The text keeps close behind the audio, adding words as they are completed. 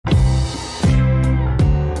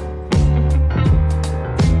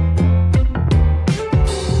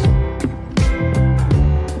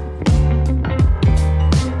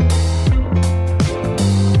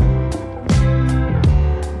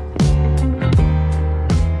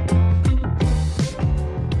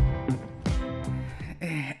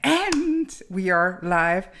we are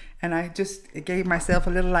live, and I just gave myself a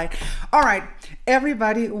little light. All right,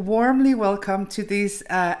 everybody, warmly welcome to this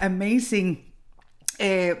amazing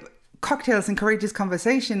cocktails and courageous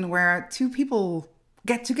conversation where two people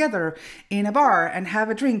get together in a bar and have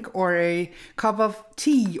a drink or a cup of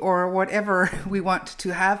tea or whatever we want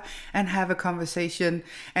to have and have a conversation.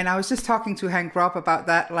 And I was just talking to Hank Robb about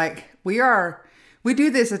that. Like, we do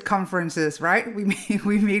this at conferences, right? We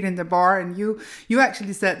meet in the bar, and you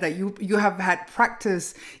actually said that you have had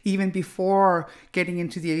practice even before getting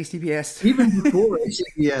into the ACBS. Even before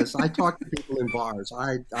ACBS, I talk to people in bars.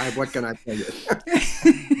 I what can I tell you?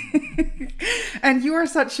 And you are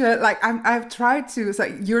such a, like, I've tried to, it's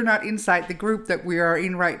like you're not inside the group that we are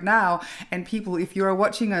in right now. And people, if you are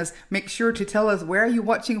watching us, make sure to tell us where are you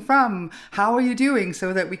watching from? How are you doing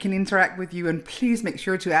so that we can interact with you? And please make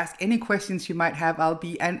sure to ask any questions you might have. I'll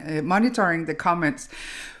be monitoring the comments.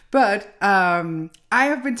 But I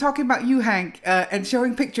have been talking about you, Hank, and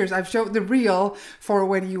showing pictures. I've showed the reel for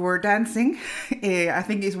when you were dancing. I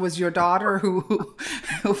think it was your daughter who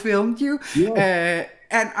filmed you. Yeah.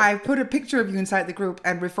 And I put a picture of you inside the group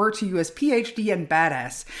and refer to you as PhD and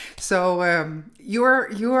badass. So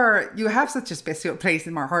you have such a special place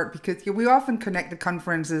in my heart because we often connect at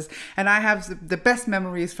conferences, and I have the best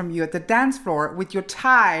memories from you at the dance floor with your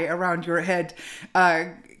tie around your head,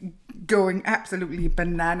 going absolutely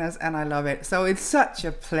bananas, and I love it. So it's such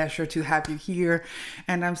a pleasure to have you here,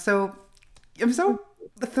 and I'm so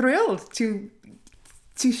thrilled to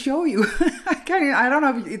show you. I don't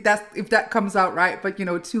know if that comes out right, but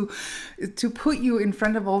to put you in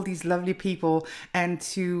front of all these lovely people and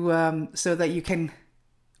to so that you can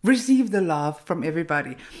receive the love from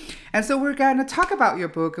everybody. And so we're going to talk about your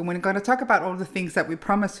book, and we're going to talk about all the things that we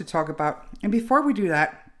promised to talk about. And before we do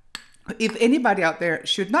that, if anybody out there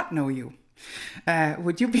should not know you,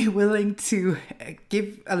 would you be willing to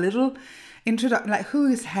give a little introduction? Like, who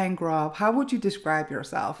is Hank Robb? How would you describe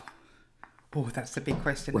yourself? Oh, that's a big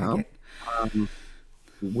question. Well,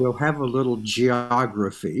 we'll have a little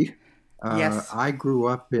geography. Yes. I grew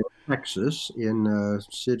up in Texas, in a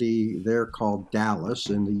city there called Dallas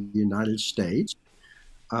in the United States.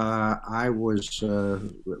 I was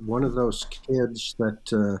one of those kids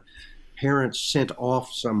that parents sent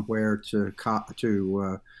off somewhere to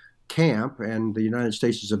camp, and the United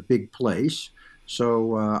States is a big place.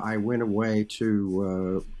 So I went away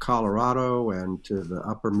to Colorado and to the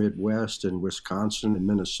upper Midwest and Wisconsin and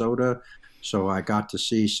Minnesota. So I got to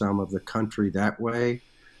see some of the country that way.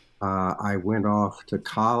 I went off to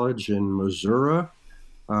college in Missouri.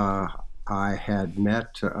 I had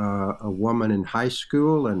met a woman in high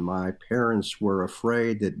school, and my parents were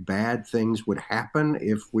afraid that bad things would happen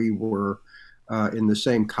if we were in the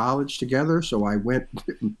same college together. So I went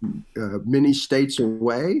many states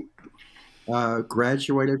away.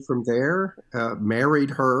 Graduated from there, married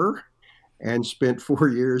her, and spent 4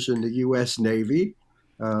 years in the U.S. Navy,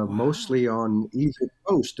 mostly on either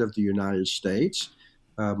coast of the United States.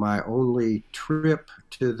 My only trip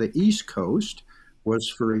to the East Coast was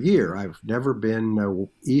for a year. I've never been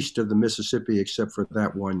east of the Mississippi except for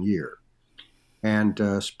that 1 year, and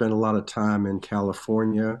spent a lot of time in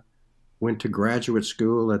California. Went to graduate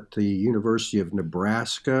school at the University of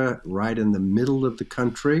Nebraska, right in the middle of the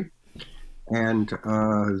country. And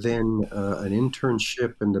then an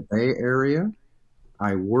internship in the Bay Area.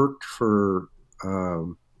 I worked for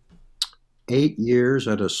 8 years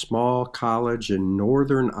at a small college in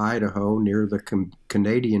northern Idaho near the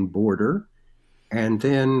Canadian border. And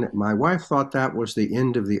then my wife thought that was the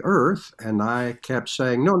end of the earth. And I kept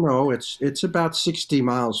saying, no, it's about 60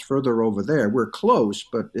 miles further over there. We're close,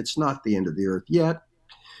 but it's not the end of the earth yet.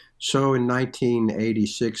 So in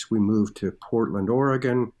 1986, we moved to Portland,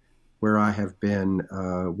 Oregon, where I have been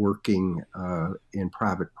working in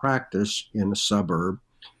private practice in a suburb,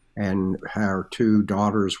 and our two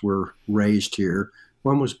daughters were raised here.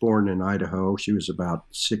 One was born in Idaho. She was about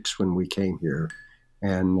 6 when we came here,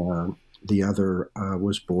 and the other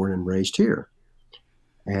was born and raised here.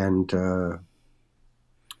 And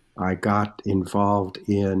I got involved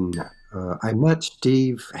in, I met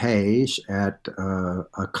Steve Hayes at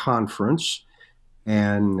a conference,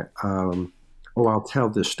 and I'll tell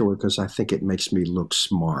this story because I think it makes me look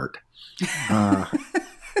smart. I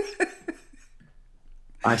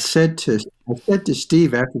said to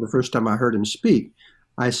Steve after the first time I heard him speak,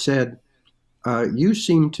 I said, you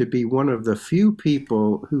seem to be one of the few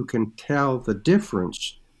people who can tell the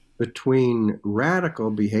difference between radical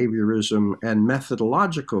behaviorism and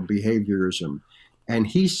methodological behaviorism. And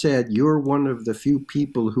he said, you're one of the few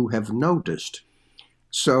people who have noticed.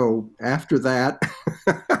 So after that,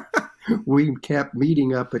 we kept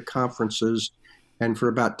meeting up at conferences, And for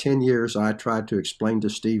about 10 years, I tried to explain to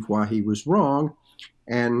Steve why he was wrong.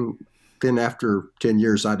 And then after 10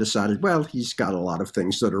 years, I decided, well, he's got a lot of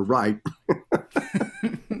things that are right.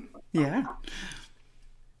 Yeah.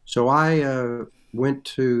 So I went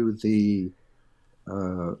to the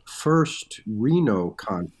first Reno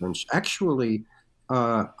conference. Actually,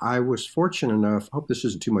 I was fortunate enough, I hope this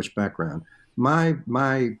isn't too much background.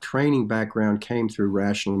 My training background came through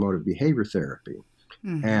rational emotive behavior therapy.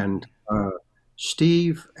 Mm-hmm. And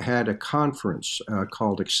Steve had a conference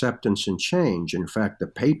called Acceptance and Change. In fact, the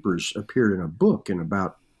papers appeared in a book in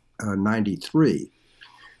about 93.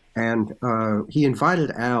 And he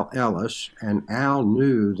invited Al Ellis, and Al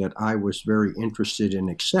knew that I was very interested in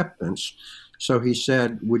acceptance. So he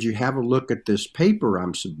said, would you have a look at this paper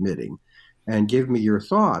I'm submitting and give me your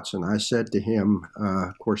thoughts? And I said to him,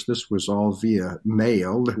 of course, this was all via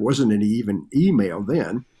mail. There wasn't any even email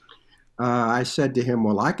then. I said to him,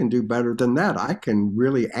 well, I can do better than that. I can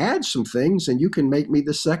really add some things and you can make me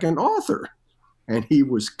the second author. And he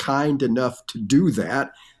was kind enough to do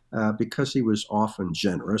that because he was often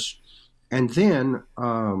generous. And then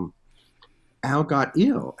Al got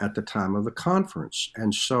ill at the time of the conference.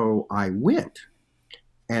 And so I went.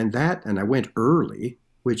 And I went early,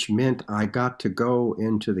 which meant I got to go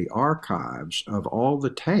into the archives of all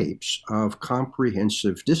the tapes of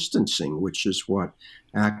comprehensive distancing, which is what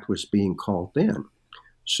ACT was being called then.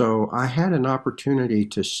 So I had an opportunity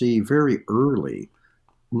to see very early,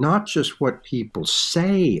 not just what people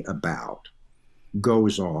say about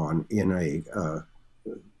goes on in a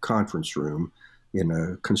conference room, in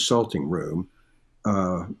a consulting room,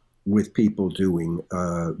 with people doing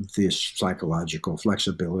this psychological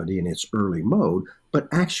flexibility in its early mode, but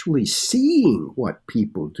actually seeing what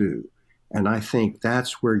people do. And I think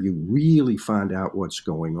that's where you really find out what's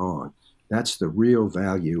going on. That's the real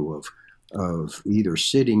value of either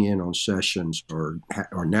sitting in on sessions or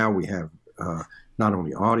now we have not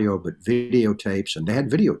only audio, but videotapes, and they had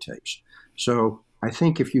videotapes. So I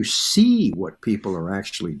think if you see what people are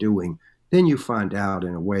actually doing, then you find out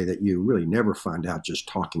in a way that you really never find out just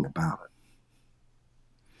talking about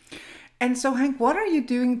it. And so, Hank, what are you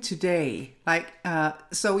doing today?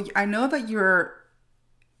 So I know that you're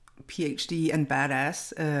PhD and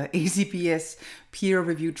badass, ACBS peer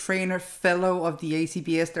review trainer, fellow of the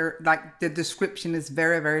ACBS. The description is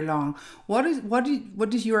very, very long. What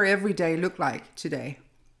does your everyday look like today?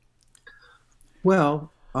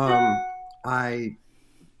 Well, I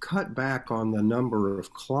cut back on the number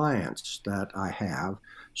of clients that I have.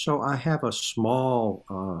 So I have a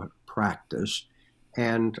small practice,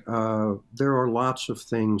 and there are lots of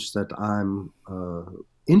things that I'm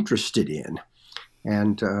interested in.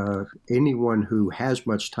 And anyone who has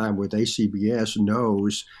much time with ACBS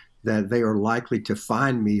knows that they are likely to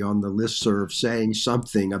find me on the listserv saying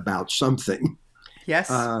something about something. Yes.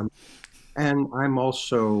 And I'm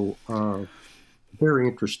also very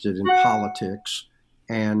interested in politics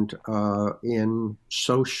and in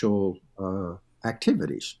social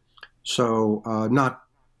activities. So not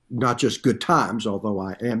just good times, although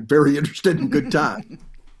I am very interested in good times,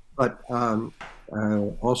 but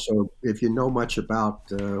also, if you know much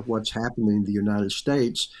about what's happening in the United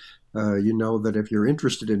States, you know that if you're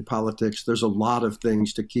interested in politics, there's a lot of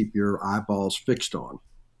things to keep your eyeballs fixed on.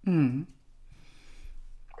 Mm.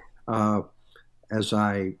 As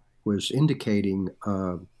I was indicating,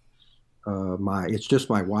 it's just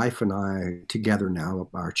my wife and I together now.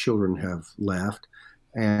 Our children have left.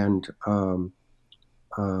 And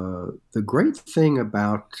the great thing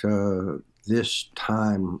about this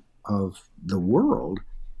time of the world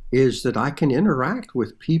is that I can interact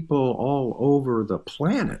with people all over the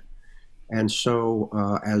planet. And so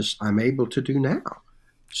as I'm able to do now.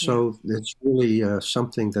 So it's really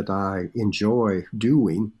something that I enjoy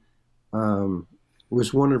doing.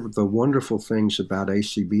 Was one of the wonderful things about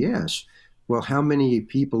ACBS. Well, how many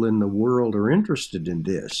people in the world are interested in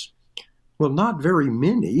this? Well, not very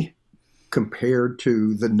many compared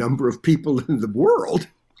to the number of people in the world.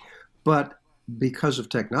 But because of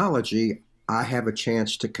technology, I have a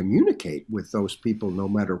chance to communicate with those people no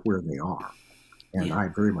matter where they are. And I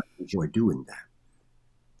very much enjoy doing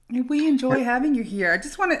that. We enjoy having you here. I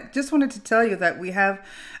just wanted to tell you that we have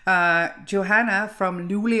Johanna from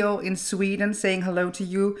Luleå in Sweden saying hello to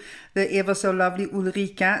you. The ever so lovely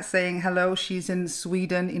Ulrika saying hello. She's in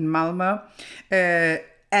Sweden, in Malmö.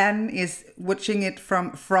 Anne is watching it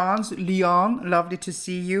from France, Lyon. Lovely to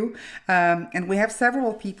see you. And we have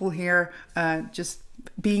several people here just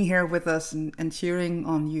being here with us and cheering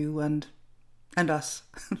on you and us.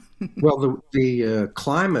 Well, the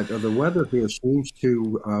climate or the weather here seems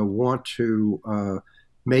to want to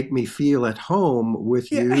make me feel at home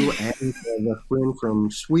with Yeah. you and a friend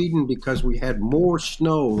from Sweden because we had more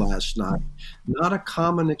snow last night. Not a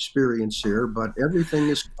common experience here, but everything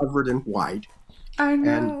is covered in white. I And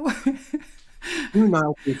know. you and I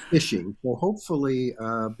will be fishing. So hopefully,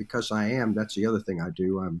 because that's the other thing I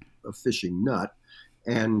do, I'm a fishing nut.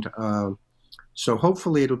 And so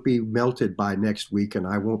hopefully it'll be melted by next week and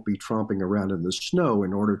I won't be tromping around in the snow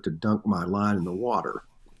in order to dunk my line in the water.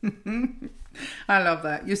 I love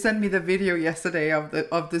that. You sent me the video yesterday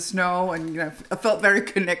of the snow, and I felt very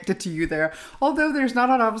connected to you there. Although there's not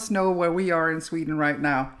a lot of snow where we are in Sweden right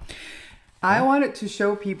now. I wanted to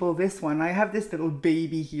show people this one. I have this little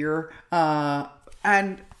baby here,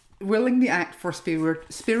 and willingly act for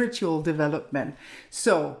spiritual development.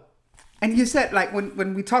 So, and you said, like,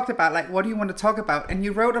 when we talked about, like, what do you want to talk about, and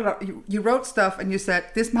you wrote a lot. You wrote stuff, and you said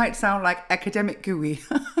this might sound like academic gooey.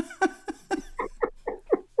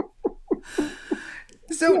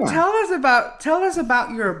 So Yeah. tell us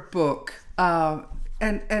about your book,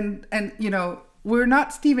 and we're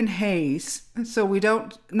not Stephen Hayes, so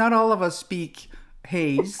not all of us speak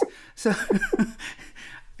Hayes. So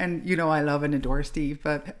and I love and adore Steve,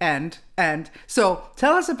 but and so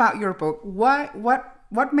tell us about your book.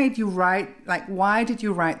 What made you write? Like, why did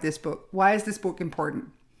you write this book? Why is this book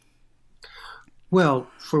important? Well,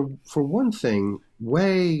 for one thing,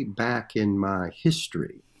 way back in my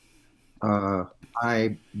history,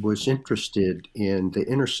 I was interested in the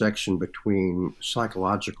intersection between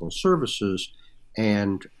psychological services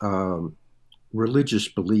and religious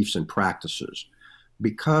beliefs and practices.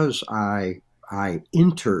 Because I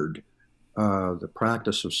entered the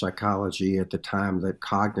practice of psychology at the time that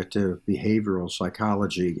cognitive behavioral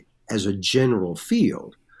psychology as a general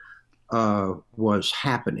field was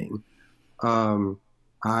happening,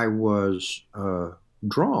 I was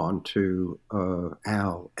drawn to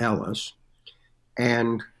Al Ellis.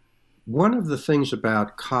 And one of the things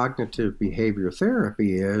about cognitive behavior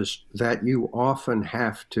therapy is that you often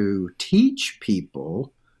have to teach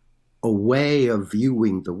people a way of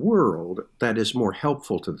viewing the world that is more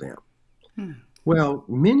helpful to them. Hmm. Well,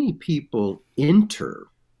 many people enter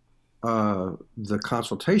the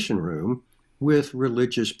consultation room with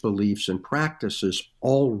religious beliefs and practices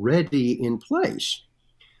already in place.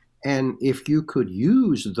 And if you could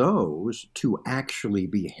use those to actually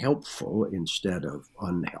be helpful instead of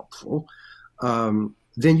unhelpful,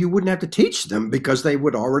 then you wouldn't have to teach them because they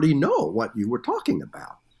would already know what you were talking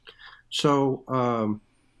about. So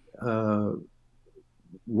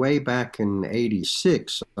way back in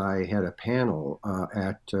 '86, I had a panel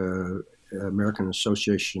at American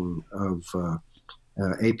Association of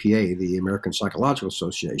APA, the American Psychological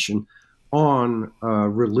Association, on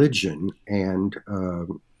religion and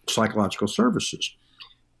psychological services.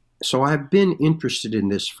 So I've been interested in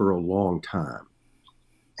this for a long time.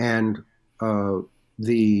 And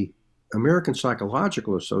the American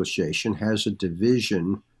Psychological Association has a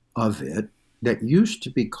division of it that used to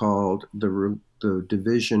be called the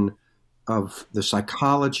Division of the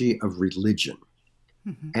Psychology of Religion.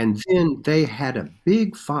 Mm-hmm. And then they had a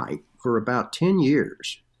big fight for about 10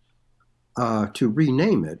 years to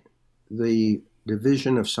rename it the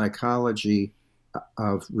Division of Psychology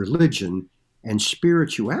of Religion and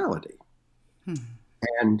Spirituality. Hmm.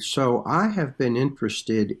 And so I have been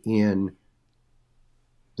interested in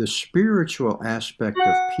the spiritual aspect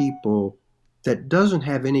of people that doesn't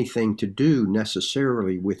have anything to do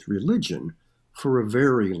necessarily with religion for a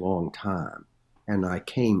very long time. And I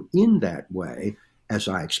came in that way, as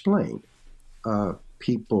I explained.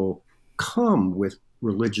 People come with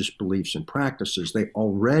religious beliefs and practices. They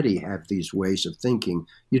already have these ways of thinking.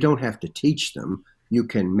 You don't have to teach them. You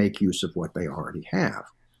can make use of what they already have.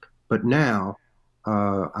 But now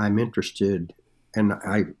I'm interested, and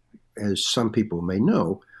as some people may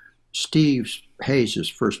know, Steve Hayes'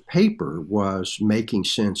 first paper was Making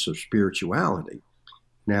Sense of Spirituality.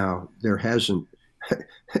 Now, there are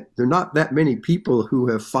not that many people who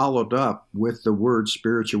have followed up with the word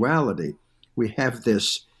spirituality. We have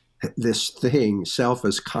this thing, self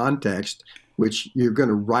as context, which you're going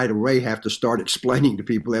to right away have to start explaining to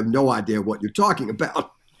people who have no idea what you're talking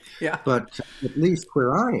about. Yeah. But at least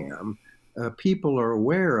where I am, people are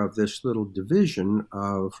aware of this little division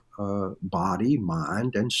of body,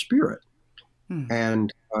 mind, and spirit. Hmm.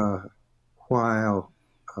 And while,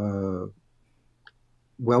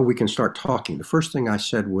 well, we can start talking. The first thing I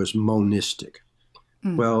said was monistic.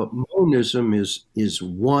 Hmm. Well, monism is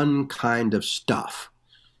one kind of stuff.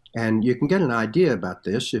 And you can get an idea about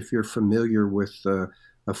this if you're familiar with a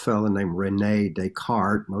fellow named Rene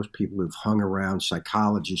Descartes. Most people who've hung around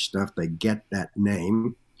psychology stuff, they get that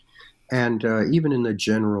name. And even in the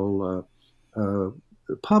general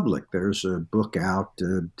public. There's a book out,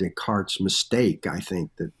 Descartes' Mistake, I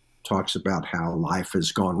think, that talks about how life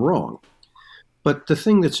has gone wrong. But the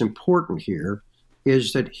thing that's important here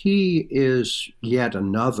is that he is yet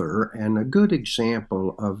another and a good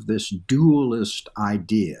example of this dualist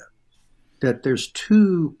idea that there's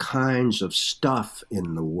two kinds of stuff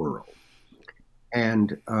in the world.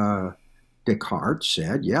 And Descartes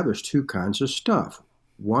said, yeah, there's two kinds of stuff.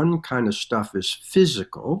 One kind of stuff is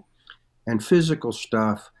physical, and physical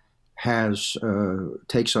stuff has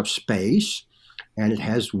takes up space, and it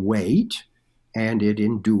has weight, and it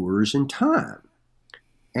endures in time.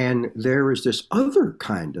 And there is this other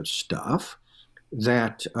kind of stuff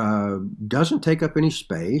that doesn't take up any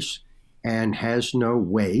space and has no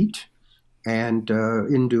weight and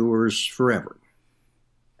endures forever.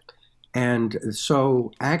 And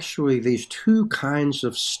so actually these two kinds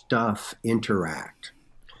of stuff interact.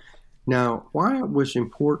 Now, why it was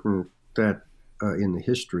important that in the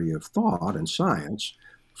history of thought and science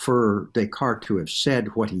for Descartes to have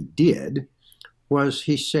said what he did was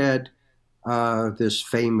he said this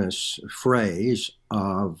famous phrase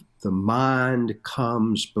of the mind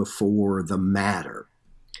comes before the matter.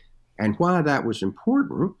 And why that was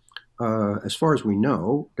important, as far as we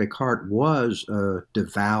know, Descartes was a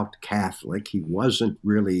devout Catholic. He wasn't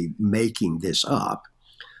really making this up.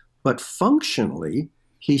 But functionally,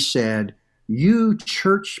 he said, you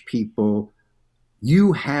church people,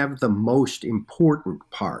 you have the most important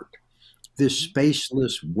part, this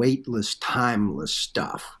spaceless, weightless, timeless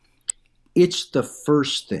stuff. It's the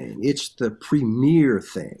first thing. It's the premier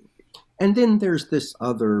thing. And then there's this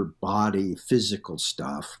other body, physical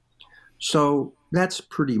stuff. So that's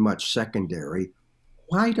pretty much secondary.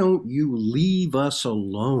 Why don't you leave us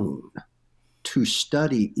alone to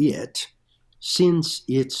study it, since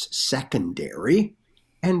it's secondary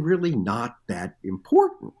and really not that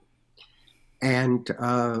important? And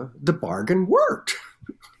the bargain worked.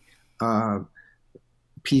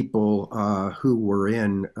 People who were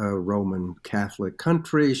in Roman Catholic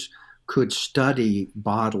countries could study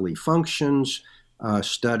bodily functions,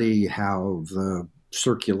 study how the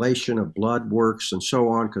circulation of blood works and so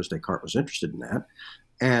on, because Descartes was interested in that,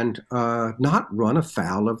 and not run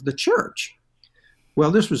afoul of the church.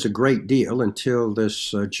 Well, this was a great deal until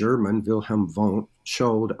this German, Wilhelm Wundt,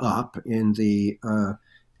 showed up in the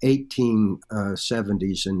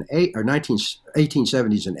 1870s and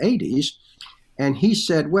 80s, and he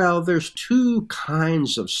said, well, there's two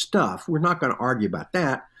kinds of stuff. We're not going to argue about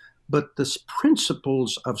that, but the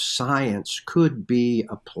principles of science could be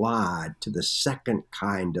applied to the second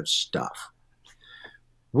kind of stuff.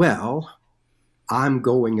 Well, I'm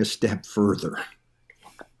going a step further.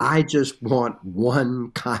 I just want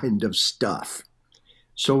one kind of stuff.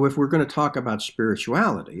 So if we're going to talk about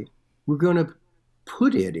spirituality, we're going to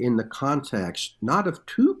put it in the context not of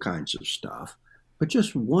two kinds of stuff, but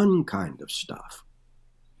just one kind of stuff.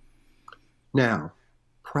 Now,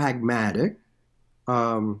 pragmatic.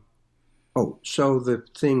 So the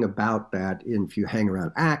thing about that, if you hang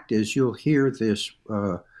around ACT, is you'll hear this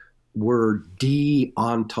word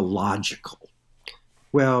deontological.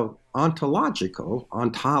 Well, ontology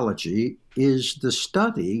is the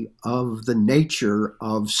study of the nature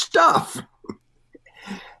of stuff.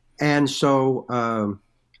 And so,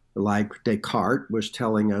 like Descartes was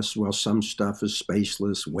telling us, well, some stuff is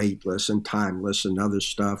spaceless, weightless, and timeless, and other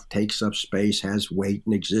stuff takes up space, has weight,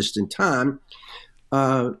 and exists in time.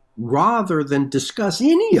 Rather than discuss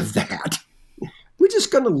any of that, we're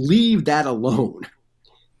just going to leave that alone.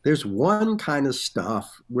 There's one kind of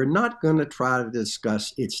stuff. We're not going to try to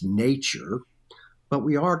discuss its nature, but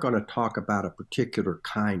we are going to talk about a particular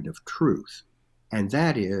kind of truth. And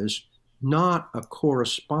that is not a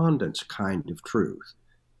correspondence kind of truth.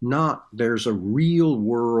 Not there's a real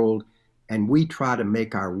world and we try to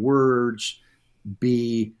make our words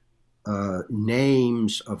be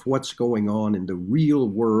names of what's going on in the real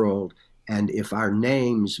world. And if our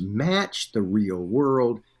names match the real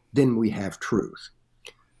world, then we have truth.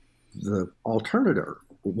 The alternative,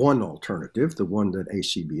 the one that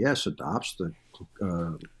ACBS adopts, the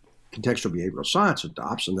Contextual Behavioral Science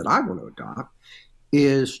adopts, and that I want to adopt,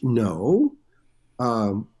 is no,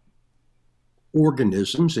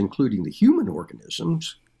 organisms, including the human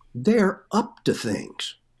organisms, they're up to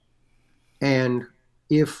things. And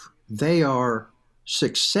if they are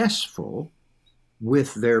successful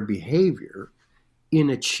with their behavior in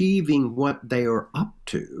achieving what they are up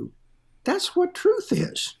to, that's what truth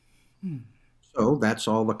is. So that's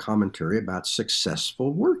all the commentary about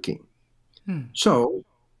successful working. So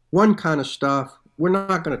one kind of stuff, we're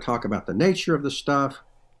not going to talk about the nature of the stuff,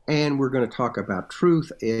 and we're going to talk about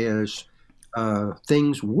truth as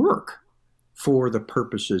things work for the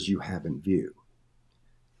purposes you have in view.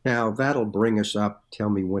 Now that'll bring us up. Tell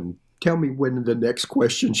me when the next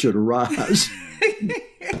question should arise.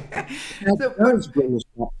 That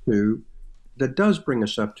does bring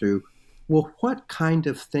us up to, well, what kind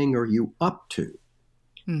of thing are you up to?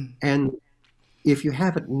 And if you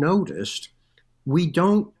haven't noticed, we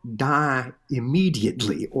don't die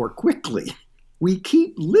immediately or quickly. We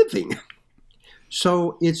keep living.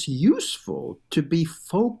 So it's useful to be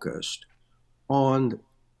focused on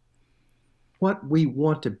what we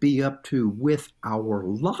want to be up to with our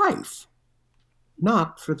life,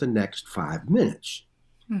 not for the next 5 minutes.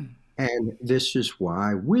 And this is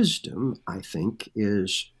why wisdom, I think,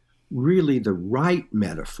 is really the right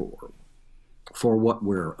metaphor for what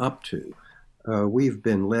we're up to. We've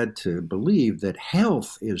been led to believe that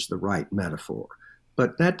health is the right metaphor,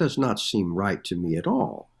 but that does not seem right to me at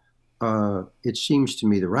all. It seems to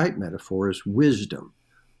me the right metaphor is wisdom.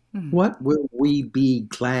 What will we be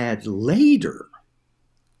glad later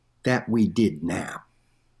that we did now?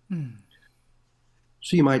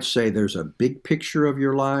 So you might say there's a big picture of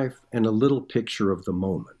your life and a little picture of the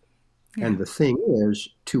moment. And the thing is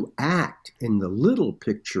to act in the little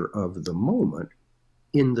picture of the moment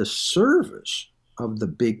in the service of the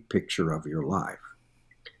big picture of your life.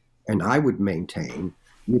 And I would maintain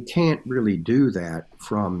you can't really do that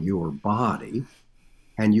from your body,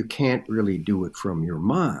 and you can't really do it from your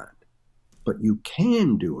mind, but you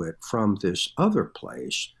can do it from this other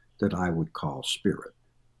place that I would call spirit.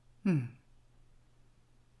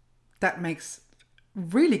 That makes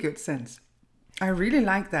really good sense. I really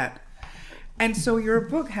like that. And so your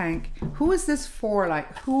book, Hank, who is this for?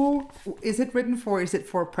 Like, who is it written for? Is it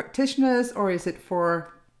for practitioners or is it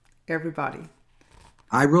for everybody?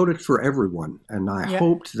 I wrote it for everyone, and I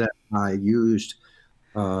hoped that I used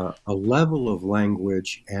a level of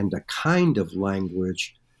language and a kind of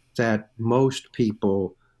language that most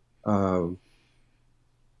people who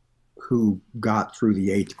got through the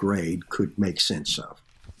 8th grade could make sense of.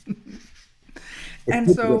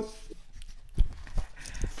 And so,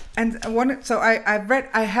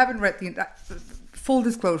 I haven't read the full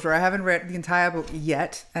disclosure. I haven't read the entire book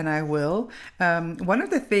yet, and I will. One of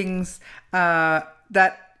the things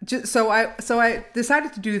so I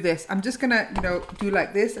decided to do this. I'm just gonna, do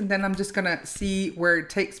like this, and then I'm just gonna see where it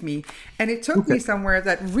takes me. And it took me somewhere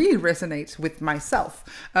that really resonates with myself.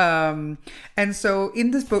 And so in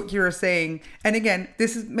this book, you're saying, and again,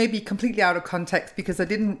 this is maybe completely out of context because I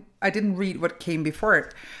didn't read what came before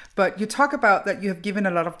it. But you talk about that you have given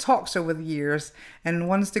a lot of talks over the years, and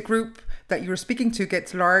once the group that you're speaking to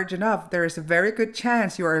gets large enough, there is a very good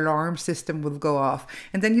chance your alarm system will go off.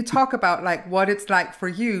 And then you talk about like what it's like for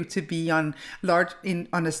you to be on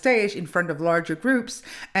a stage in front of larger groups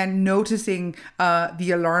and noticing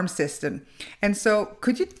the alarm system. And so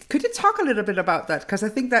could you talk a little bit about that? Because I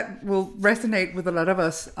think that will resonate with a lot of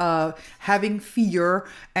us having fear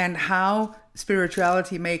and how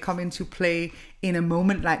spirituality may come into play in a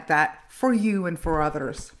moment like that for you and for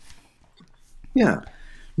others. Yeah,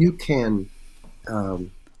 you can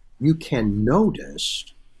notice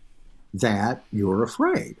that you're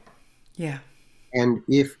afraid. Yeah. And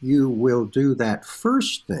if you will do that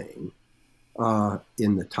first thing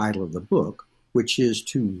in the title of the book, which is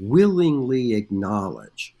to willingly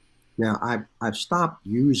acknowledge. Now, I've stopped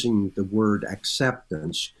using the word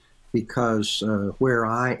acceptance because where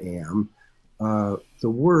I am, the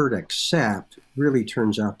word accept really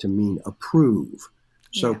turns out to mean approve.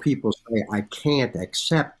 So people say, I can't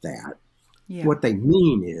accept that. Yeah. What they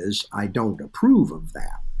mean is, I don't approve of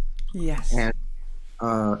that. Yes. And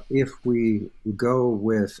if we go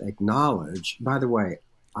with acknowledge, by the way,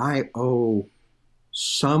 I owe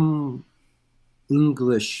some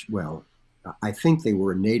English, well, I think they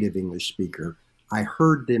were a native English speaker. I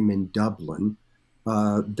heard them in Dublin.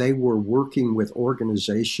 They were working with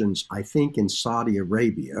organizations, I think, in Saudi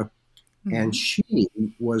Arabia. And she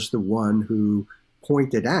was the one who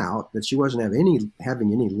pointed out that she wasn't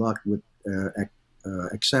having any luck with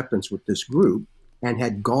acceptance with this group and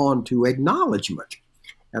had gone to acknowledgement.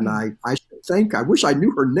 And I wish I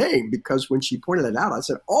knew her name, because when she pointed it out, I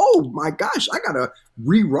said, oh my gosh, I got to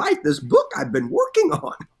rewrite this book I've been working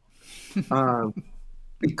on.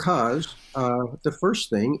 Because the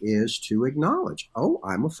first thing is to acknowledge, oh,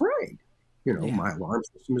 I'm afraid. My alarm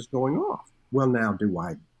system is going off. Well, now, do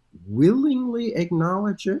I willingly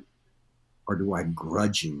acknowledge it, or do I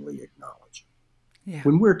grudgingly acknowledge it? Yeah.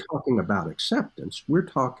 When we're talking about acceptance, we're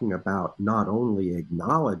talking about not only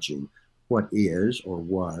acknowledging what is or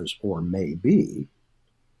was or may be,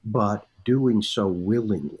 but doing so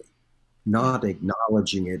willingly, not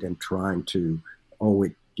acknowledging it and trying to,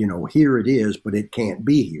 here it is, but it can't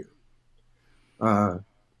be here. Uh,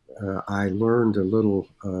 I learned a little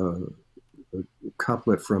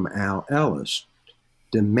couplet from Al Ellis.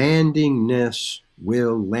 Demandingness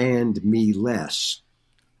will land me less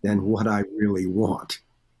than what I really want.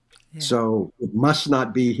 Yeah. So it must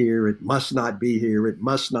not be here. It must not be here. It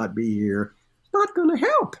must not be here. It's not going to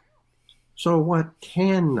help. So what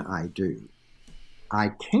can I do? I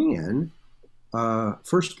can,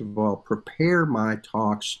 first of all, prepare my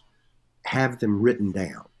talks, have them written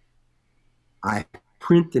down. I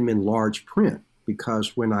print them in large print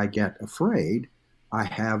because when I get afraid, I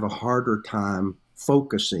have a harder time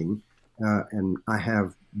focusing, and I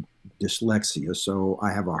have dyslexia, so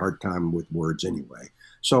I have a hard time with words anyway.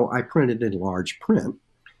 So I print it in large print.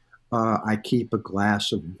 I keep a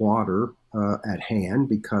glass of water at hand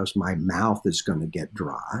because my mouth is going to get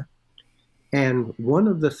dry. And one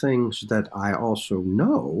of the things that I also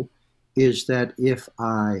know is that if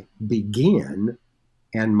I begin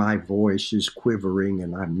and my voice is quivering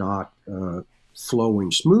and I'm not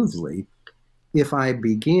flowing smoothly, if I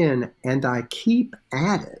begin and I keep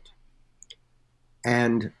at it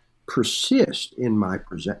and persist in my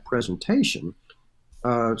presentation,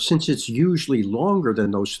 since it's usually longer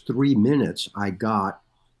than those 3 minutes I got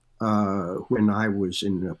when I was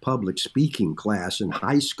in a public speaking class in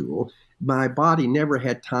high school, my body never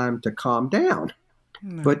had time to calm down.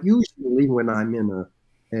 No. But usually when I'm in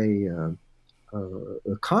a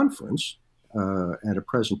conference at a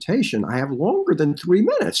presentation, I have longer than 3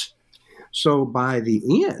 minutes. So by the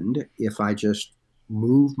end, if I just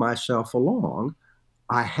move myself along,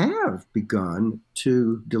 I have begun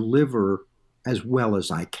to deliver as well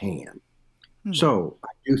as I can. So I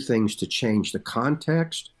do things to change the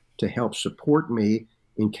context, to help support me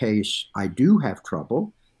in case I do have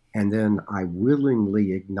trouble. And then I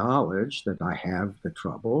willingly acknowledge that I have the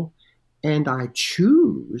trouble, and I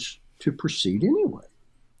choose to proceed anyway.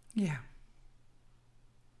 Yeah.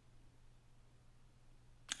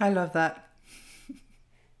 I love that.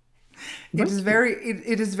 It is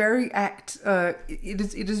very act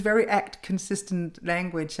consistent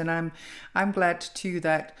language, and I'm glad too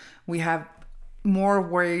that we have more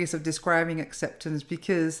ways of describing acceptance,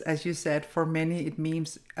 because as you said, for many it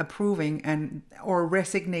means approving and or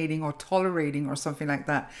resignating or tolerating or something like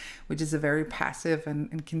that, which is a very passive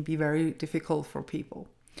and can be very difficult for people.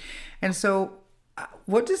 And so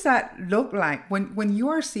what does that look like when you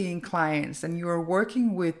are seeing clients and you are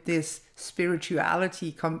working with this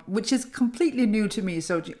spirituality, which is completely new to me?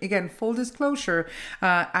 So again, full disclosure,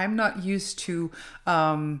 I'm not used to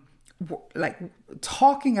like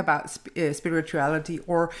talking about spirituality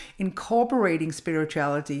or incorporating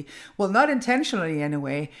spirituality, well, not intentionally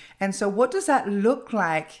anyway. And so what does that look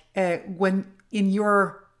like when in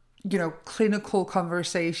your clinical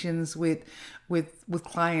conversations with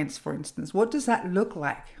clients, for instance? What does that look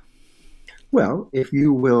like? Well, if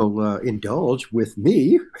you will indulge with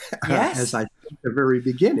me, Yes. as I said at the very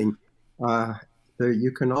beginning,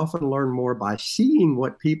 you can often learn more by seeing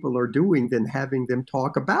what people are doing than having them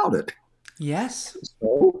talk about it. Yes.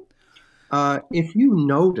 So, if you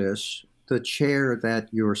notice the chair that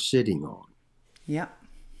you're sitting on, yeah,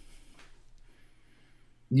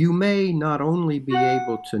 you may not only be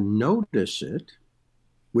able to notice it,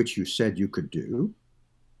 which you said you could do,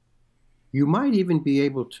 you might even be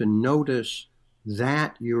able to notice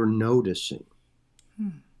that you're noticing.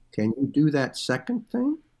 Can you do that second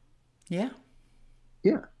thing? Yeah.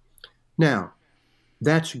 Yeah. Now,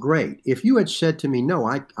 that's great. If you had said to me, no,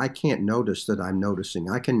 I can't notice that I'm noticing.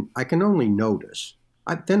 I can only notice.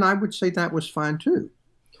 Then I would say that was fine too.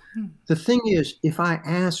 The thing is, if I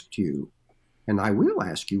asked you, and I will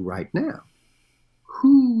ask you right now,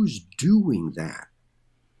 who's doing that?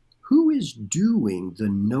 Who is doing the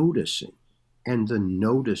noticing and the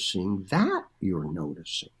noticing that you're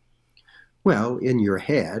noticing? Well, in your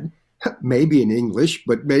head, maybe in English,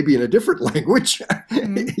 but maybe in a different language,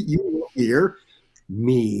 you will hear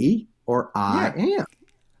me or I am.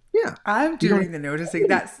 Yeah. I'm doing the noticing.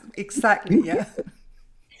 That's exactly, yeah.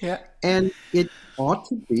 Yeah. And it ought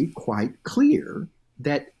to be quite clear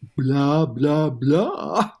that blah, blah,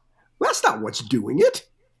 blah, that's not what's doing it.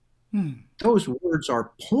 Those words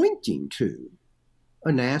are pointing to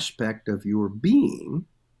an aspect of your being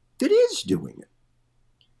that is doing it.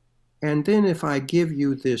 And then if I give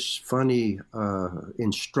you this funny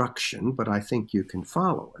instruction, but I think you can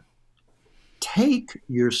follow it, take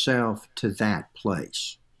yourself to that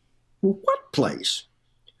place. Well, what place?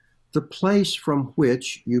 The place from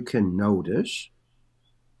which you can notice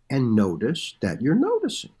and notice that you're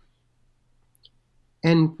noticing.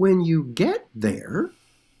 And when you get there,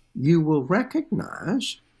 you will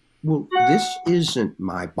recognize, well, this isn't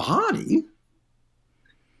my body.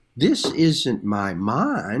 This isn't my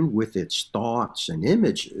mind with its thoughts and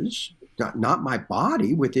images, not my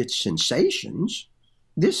body with its sensations.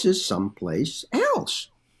 This is someplace else.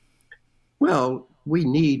 Well, we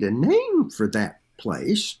need a name for that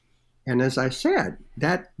place. And as I said,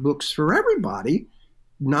 that book's for everybody,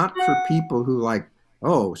 not for people who like,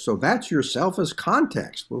 oh, so that's yourself as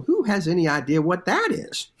context. Well, who has any idea what that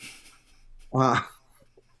is?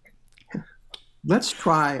 Let's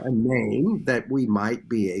try a name that we might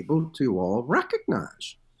be able to all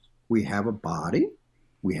recognize. We have a body,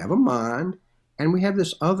 we have a mind, and we have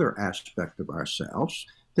this other aspect of ourselves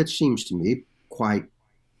that seems to me quite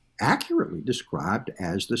accurately described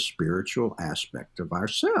as the spiritual aspect of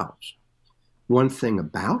ourselves. One thing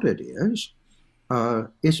about it is,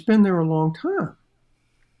 it's been there a long time.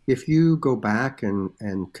 If you go back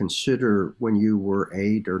and consider when you were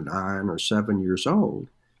 8 or 9 or 7 years old,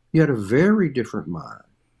 you had a very different mind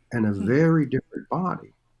and a very different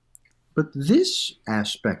body. But this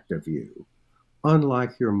aspect of you,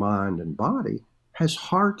 unlike your mind and body, has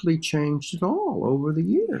hardly changed at all over the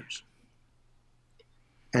years.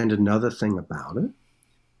 And another thing about it,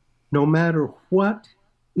 no matter what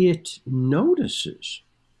it notices,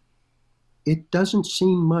 it doesn't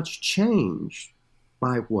seem much changed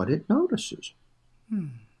by what it notices.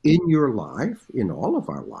 In your life, in all of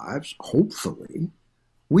our lives, hopefully,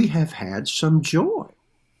 we have had some joy.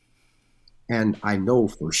 And I know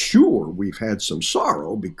for sure we've had some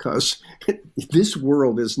sorrow, because this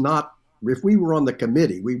world is not, if we were on the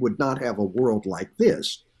committee, we would not have a world like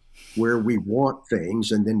this, where we want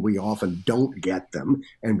things and then we often don't get them,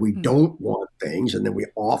 and we don't want things and then we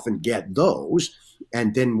often get those,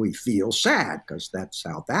 and then we feel sad because that's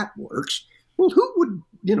how that works. Well, who would,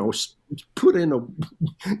 put in a,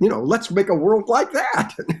 let's make a world like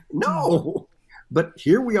that? No. But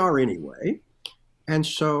here we are anyway. And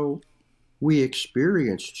so we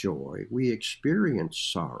experience joy, we experience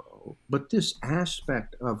sorrow, but this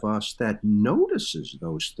aspect of us that notices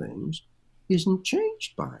those things isn't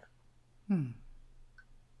changed by it,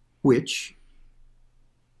 which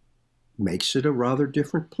makes it a rather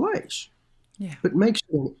different place. Yeah. But makes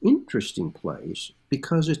it an interesting place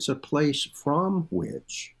because it's a place from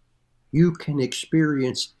which you can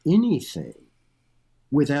experience anything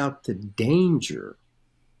without the danger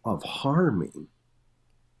of harming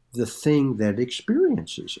the thing that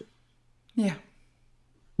experiences it. Yeah.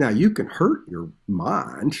 Now, you can hurt your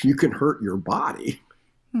mind, you can hurt your body,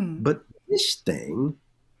 but this thing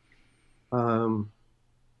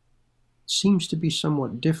seems to be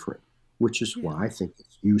somewhat different, which is why I think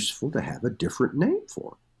it's useful to have a different name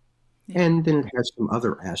for it. Yeah. And then it has some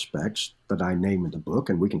other aspects that I name in the book,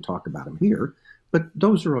 and we can talk about them here, but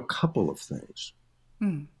those are a couple of things.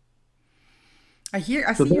 I see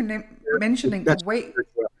you mentioning weight.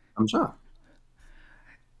 Comes up.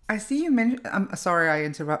 I see you mention. I'm sorry I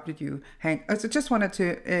interrupted you, Hank. I just wanted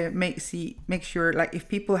to make sure, like, if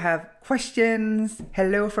people have questions.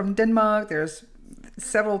 Hello from Denmark. There's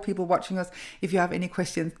several people watching us. If you have any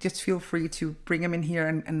questions, just feel free to bring them in here,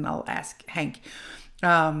 and I'll ask Hank.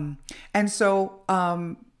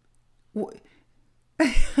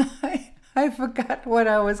 I forgot what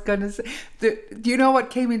I was going to say. Do you know what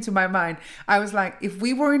came into my mind? I was like, if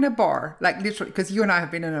we were in a bar, like literally, because you and I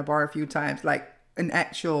have been in a bar a few times, like an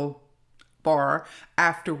actual bar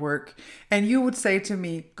after work, and you would say to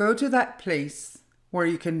me, go to that place where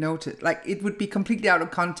you can notice, like it would be completely out of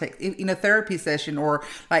context in a therapy session, or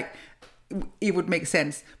like it would make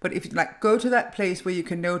sense. But if like go to that place where you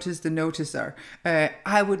can notice the noticer,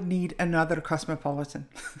 I would need another Cosmopolitan.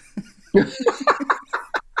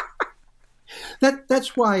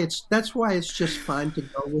 That's why it's just fine to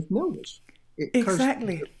go with notice.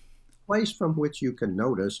 Exactly. The place from which you can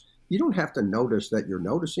notice, you don't have to notice that you're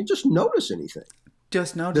noticing. Just notice anything.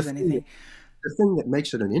 Just notice anything. The thing that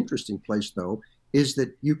makes it an interesting place, though, is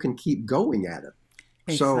that you can keep going at it.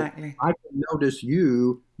 Exactly. So I can notice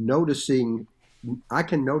you noticing. I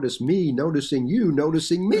can notice me noticing you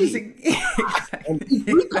noticing me.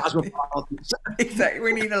 Exactly. Cosmopolitans. Exactly.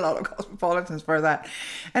 We need a lot of cosmopolitans for that.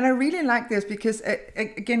 And I really like this because,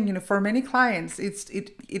 again, for many clients,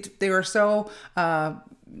 they are so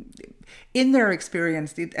in their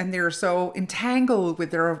experience, and they're so entangled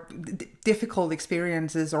with their difficult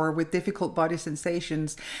experiences or with difficult body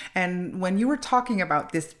sensations. And when you were talking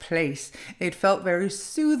about this place, it felt very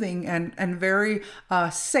soothing and very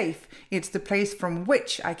safe. It's the place from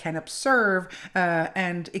which I can observe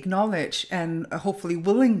and acknowledge, and hopefully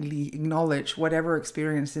willingly acknowledge whatever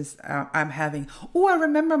experiences I'm having. Oh, I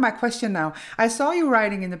remember my question now. I saw you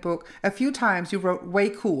writing in the book a few times. You wrote "way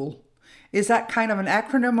cool." Is that kind of an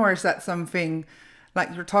acronym, or is that something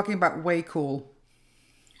like you're talking about way cool?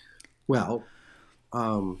 Well,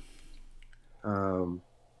 um, um,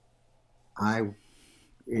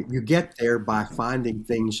 you get there by finding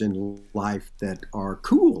things in life that are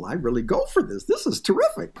cool. I really go for this. This is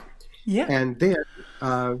terrific. Yeah. And then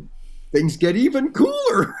uh, things get even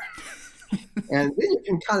cooler. And then you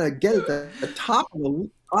can kind of get at the top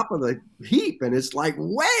of the heap, and it's like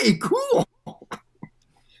way cool.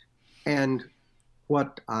 And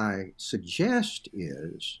what I suggest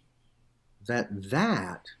is that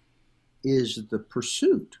is the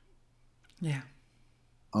pursuit Yeah.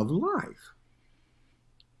 of life,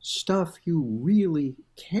 stuff you really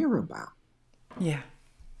care about. Yeah.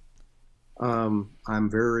 I'm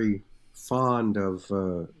very fond of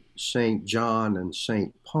St. John and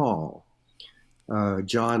St. Paul,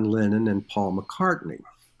 John Lennon and Paul McCartney.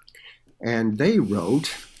 And they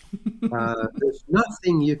wrote, there's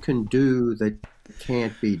nothing you can do that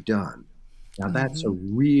can't be done. Now, that's a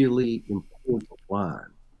really important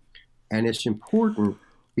line. And it's important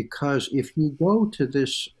because if you go to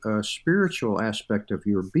this spiritual aspect of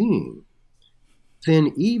your being,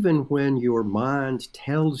 then even when your mind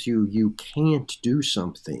tells you you can't do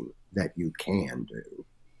something that you can do,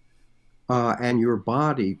 and your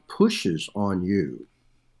body pushes on you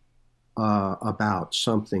about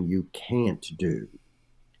something you can't do,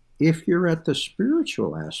 if you're at the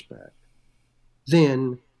spiritual aspect,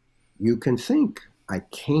 then you can think, I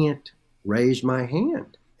can't raise my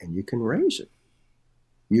hand, and you can raise it.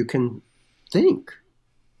 You can think,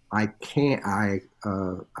 I can't, I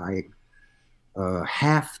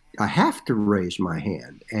have to raise my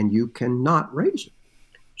hand, and you cannot raise it.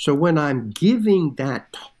 So when I'm giving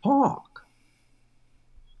that talk,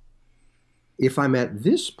 if I'm at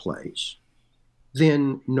this place,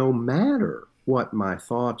 then no matter what my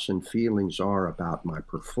thoughts and feelings are about my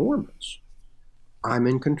performance, I'm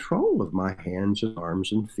in control of my hands and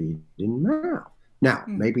arms and feet and mouth. Now,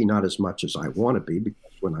 maybe not as much as I want to be,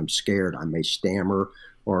 because when I'm scared, I may stammer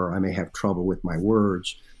or I may have trouble with my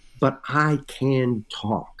words, but I can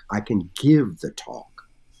talk. I can give the talk.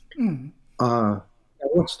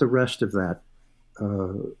 What's the rest of that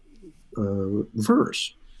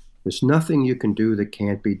verse? There's nothing you can do that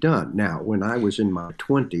can't be done. Now, when I was in my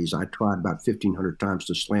 20s, I tried about 1,500 times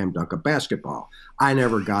to slam dunk a basketball. I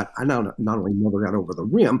not only never got over the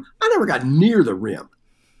rim, I never got near the rim.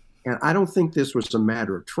 And I don't think this was a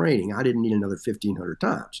matter of training. I didn't need another 1,500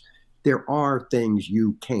 times. There are things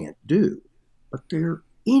you can't do, but there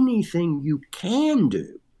anything you can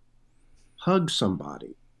do. Hug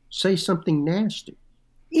somebody, say something nasty.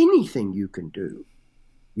 Anything you can do,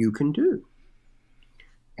 you can do.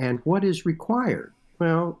 And what is required?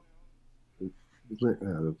 Well,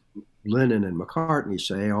 Lennon and McCartney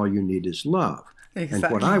say all you need is love. Exactly.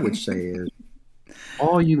 And what I would say is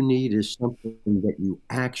all you need is something that you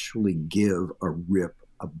actually give a rip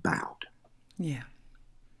about. Yeah.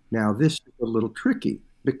 Now, this is a little tricky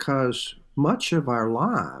because much of our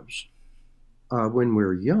lives when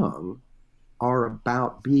we're young are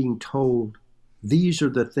about being told these are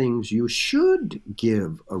the things you should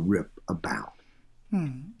give a rip about.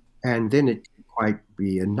 And then it can quite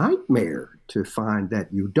be a nightmare to find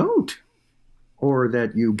that you don't, or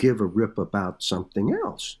that you give a rip about something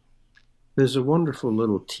else. There's a wonderful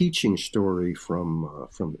little teaching story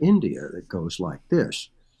from India that goes like this.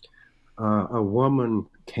 A woman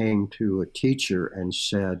came to a teacher and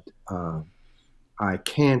said, I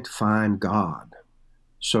can't find God,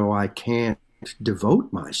 so I can't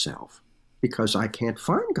devote myself because I can't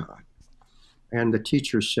find God. And the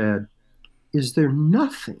teacher said, is there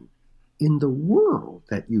nothing in the world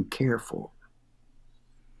that you care for?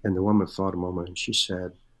 And the woman thought a moment and she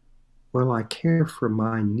said, well, I care for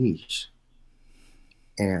my niece.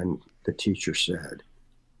 And the teacher said,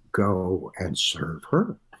 go and serve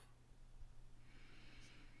her.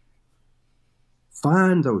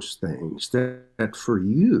 Find those things that for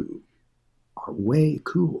you are way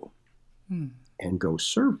cool and go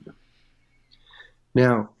serve them.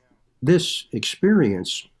 Now, this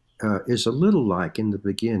experience is a little like in the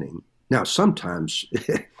beginning. Now, sometimes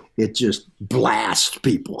it just blasts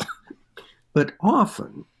people, but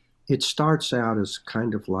often it starts out as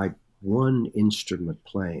kind of like one instrument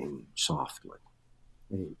playing softly.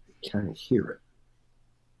 You kind of hear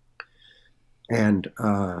it. And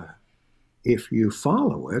if you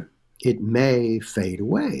follow it, it may fade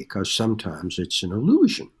away because sometimes it's an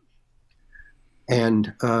illusion.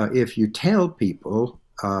 And if you tell people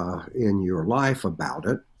in your life about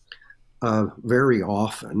it, very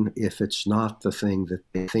often, if it's not the thing that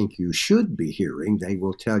they think you should be hearing, they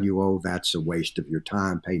will tell you, oh, that's a waste of your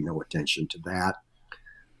time. Pay no attention to that.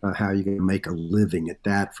 How are you going to make a living at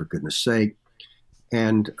that, for goodness sake?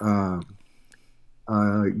 And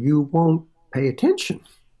you won't pay attention.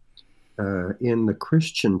 In the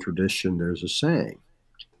Christian tradition, there's a saying,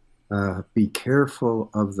 be careful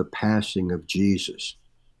of the passing of Jesus.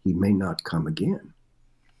 He may not come again.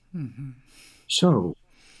 Mm-hmm. So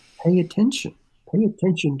pay attention. Pay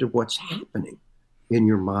attention to what's happening in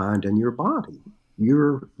your mind and your body.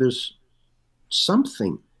 There's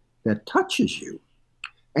something that touches you.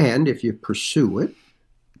 And if you pursue it,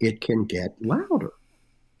 it can get louder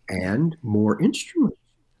and more instruments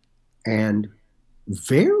and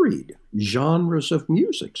varied genres of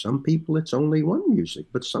music. Some people it's only one music,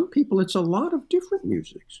 but some people it's a lot of different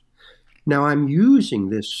musics. Now I'm using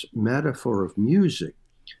this metaphor of music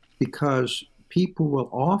because people will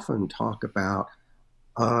often talk about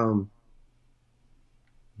the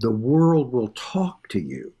world will talk to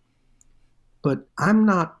you. But I'm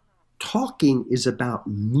not talking is about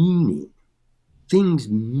meaning. Things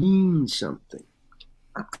mean something.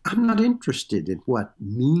 I'm not interested in what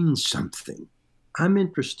means something. I'm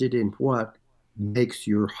interested in what makes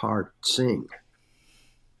your heart sing.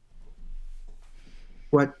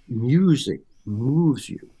 What music moves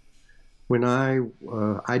you. When I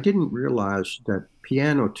didn't realize that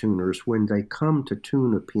piano tuners, when they come to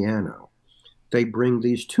tune a piano, they bring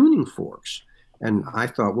these tuning forks. And I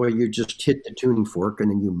thought, well, you just hit the tuning fork and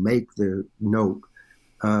then you make the note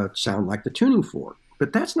sound like the tuning fork.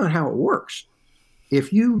 But that's not how it works.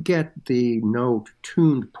 If you get the note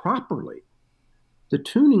tuned properly, the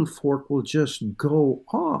tuning fork will just go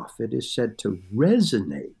off. It is said to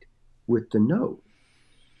resonate with the note.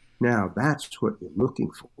 Now, that's what you're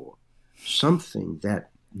looking for. Something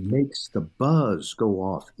that makes the buzz go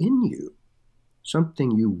off in you.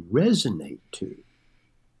 Something you resonate to.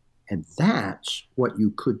 And that's what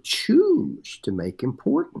you could choose to make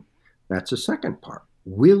important. That's the second part.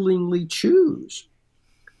 Willingly choose.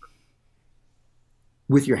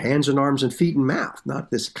 With your hands and arms and feet and mouth.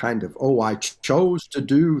 Not this kind of, oh, I chose to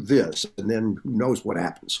do this, and then who knows what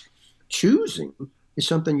happens. Choosing is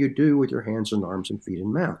something you do with your hands and arms and feet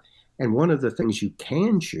and mouth. And one of the things you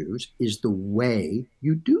can choose is the way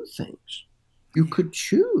you do things. You could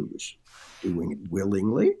choose doing it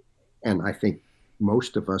willingly. And I think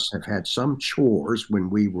most of us have had some chores when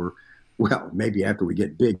we were, well, maybe after we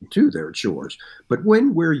get big too, there are chores. But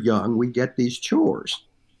when we're young, we get these chores.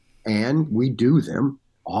 And we do them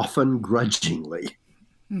often grudgingly.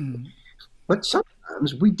 But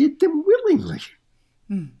sometimes we did them willingly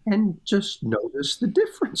and just notice the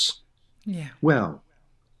difference. Yeah. Well,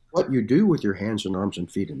 what you do with your hands and arms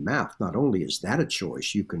and feet and mouth, not only is that a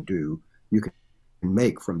choice you can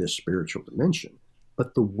make from this spiritual dimension,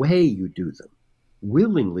 but the way you do them,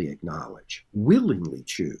 willingly acknowledge, willingly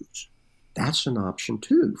choose, that's an option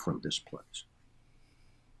too from this place.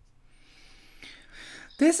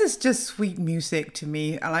 This is just sweet music to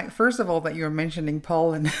me. I like, first of all, that you're mentioning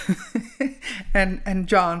Paul and and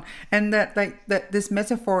John, and that this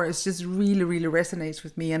metaphor is just really resonates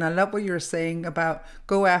with me. And I love what you're saying about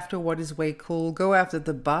go after what is way cool, go after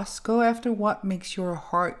the bus, go after what makes your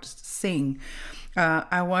heart sing.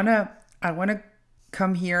 I wanna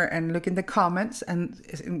come here and look in the comments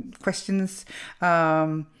and questions.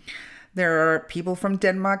 There are people from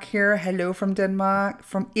Denmark here. Hello from Denmark,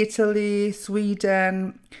 from Italy,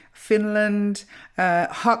 Sweden, Finland.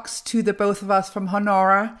 Hugs to the both of us from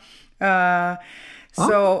Honora.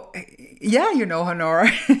 So, yeah, you know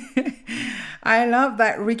Honora. I love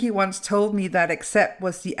that Rikke once told me that accept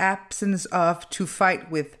was the absence of to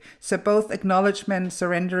fight with. So both acknowledgement,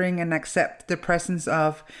 surrendering, and accept the presence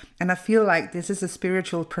of. And I feel like this is a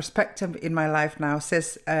spiritual perspective in my life now,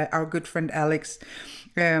 says our good friend Alex.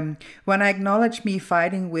 When I acknowledge me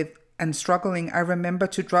fighting with and struggling, I remember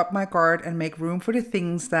to drop my guard and make room for the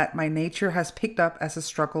things that my nature has picked up as a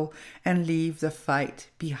struggle and leave the fight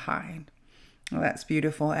behind. Well, that's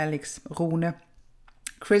beautiful, Alex. Rune.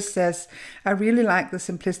 Chris says, I really like the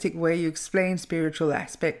simplistic way you explain spiritual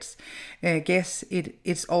aspects. I guess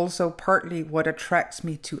it's also partly what attracts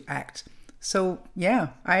me to act. So yeah,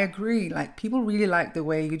 I agree. Like, people really like the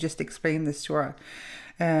way you just explained this to us.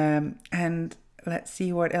 And let's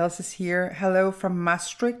see what else is here. Hello from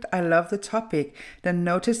Maastricht. I love the topic. The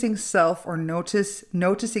noticing self or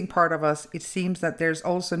noticing part of us. It seems that there's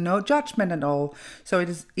also no judgment at all. So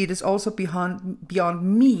it is also beyond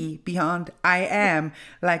me, beyond I am,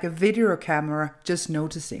 like a video camera, just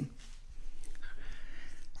noticing.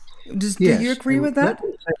 Do you agree with that?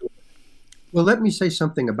 Let me say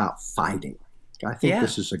something about fighting. I think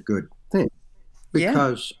this is a good thing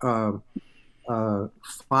because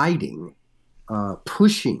fighting,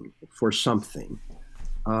 pushing for something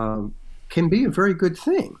can be a very good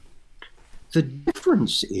thing. The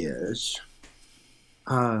difference is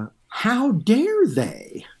how dare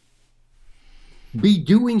they be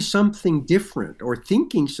doing something different or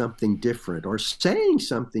thinking something different or saying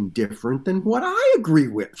something different than what I agree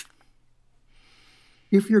with?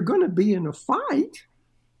 If you're going to be in a fight,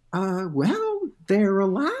 well, they're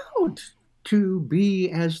allowed to be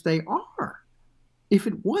as they are. If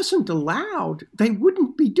it wasn't allowed, they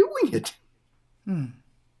wouldn't be doing it.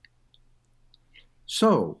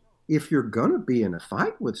 So if you're going to be in a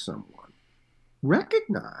fight with someone,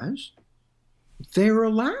 recognize they're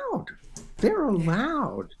allowed. They're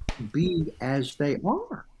allowed to be as they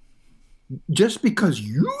are. Just because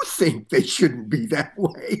you think they shouldn't be that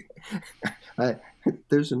way.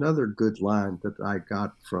 There's another good line that I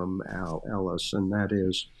got from Al Ellis, and that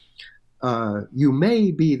is, you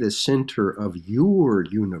may be the center of your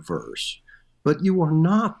universe, but you are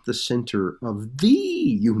not the center of the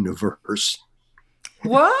universe.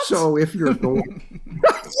 What? So if you're going,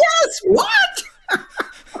 yes, what?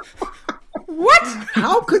 What?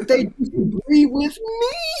 How could they disagree with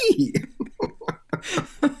me?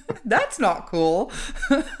 That's not cool.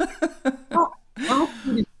 How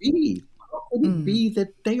could it be? How could it be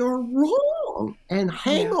that they are wrong and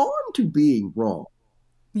hang on to being wrong?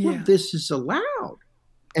 Well, this is allowed.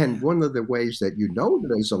 And one of the ways that you know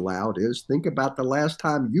that it's allowed is think about the last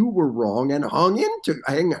time you were wrong and hung on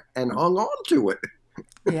to it.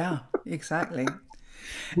 Yeah, exactly.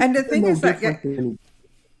 And the thing is that,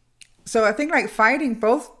 so I think like fighting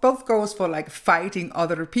both goes for like fighting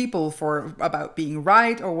other people for about being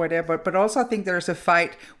right or whatever, but also I think there's a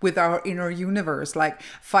fight with our inner universe, like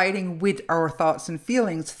fighting with our thoughts and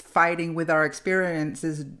feelings, fighting with our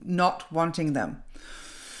experiences, not wanting them.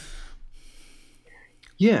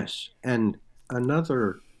 Yes, and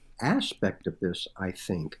another aspect of this, I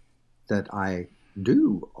think, that I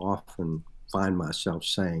do often find myself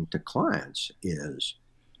saying to clients is,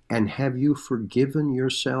 and have you forgiven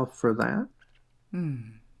yourself for that?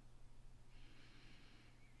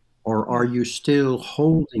 Or are you still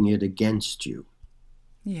holding it against you?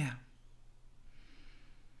 Yeah.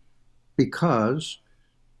 Because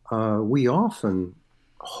we often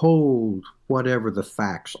hold whatever the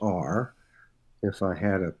facts are. If I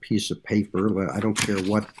had a piece of paper, I don't care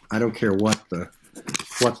what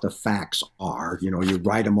the facts are. You know, you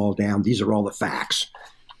write them all down. These are all the facts.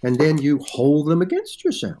 And then you hold them against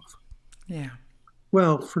yourself. Yeah.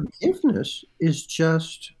 Well, forgiveness is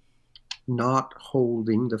just not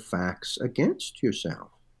holding the facts against yourself.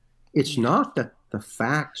 It's not that the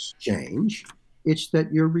facts change. It's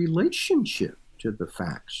that your relationship to the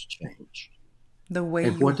facts change. The way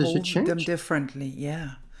and you what does hold it change? them differently.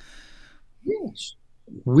 Yeah. Yes.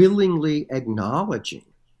 Willingly acknowledging.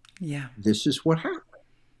 Yeah. This is what happened.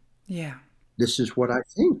 Yeah. This is what I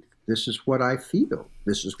think. This is what I feel.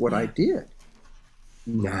 This is what I did.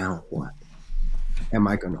 Now what? Am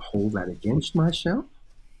I going to hold that against myself?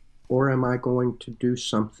 Or am I going to do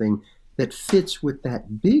something that fits with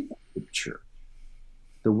that big picture?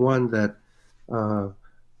 The one that,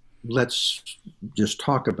 let's just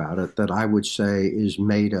talk about it, that I would say is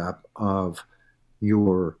made up of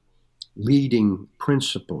your leading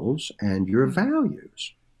principles and your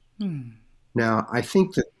values. Now, I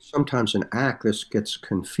think that sometimes in ACT this gets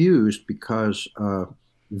confused because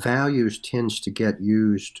values tends to get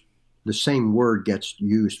used, the same word gets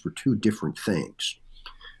used for two different things.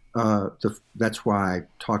 That's why I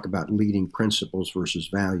talk about leading principles versus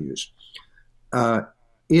values.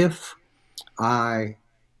 If I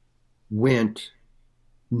went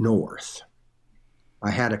north,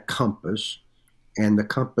 I had a compass, and the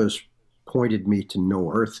compass pointed me to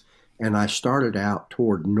north, and I started out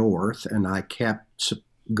toward north, and I kept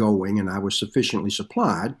going, and I was sufficiently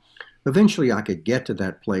supplied. Eventually, I could get to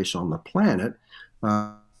that place on the planet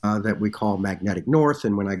that we call magnetic north,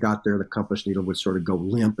 and when I got there, the compass needle would sort of go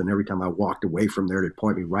limp, and every time I walked away from there, it'd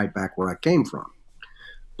point me right back where I came from.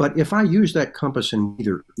 But if I used that compass in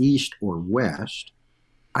either east or west,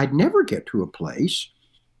 I'd never get to a place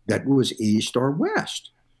that was east or west.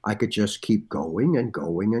 I could just keep going and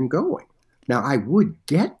going and going. Now, I would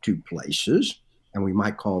get to places, and we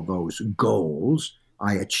might call those goals.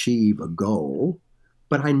 I achieve a goal,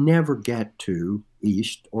 but I never get to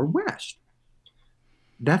east or west.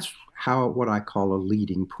 That's what I call a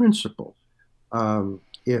leading principle.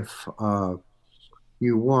 If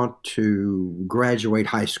you want to graduate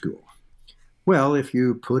high school, well, if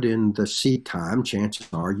you put in the seat time, chances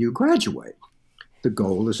are you graduate. The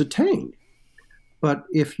goal is attained. But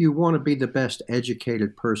if you want to be the best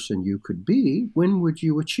educated person you could be, when would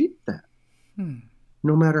you achieve that?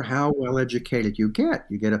 No matter how well educated you get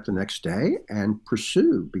up the next day and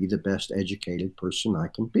pursue, be the best educated person I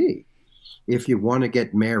can be. If you want to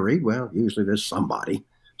get married, well, usually there's somebody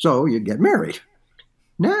So you get married.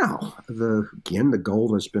 Now, again, the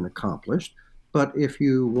goal has been accomplished. But if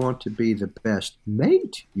you want to be the best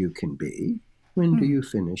mate you can be, when do you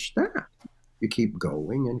finish that? You keep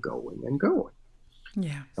going and going and going.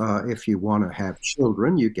 Yeah. If you want to have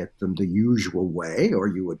children, you get them the usual way or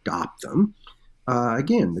you adopt them.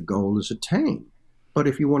 Again, the goal is attained. But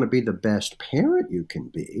if you want to be the best parent you can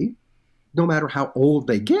be, no matter how old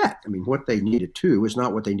they get, I mean, what they need at 2 is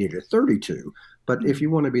not what they need at 32. But if you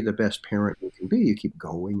want to be the best parent you can be, you keep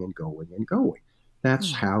going and going and going.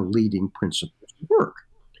 That's how leading principles work.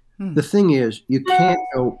 The thing is, you can't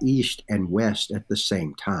go east and west at the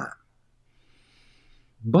same time.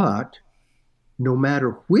 But no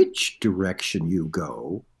matter which direction you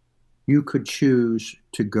go, you could choose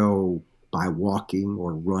to go by walking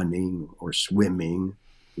or running or swimming.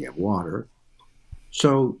 You have water.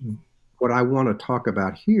 So what I want to talk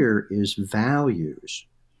about here is values.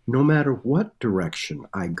 No matter what direction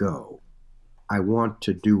I go, I want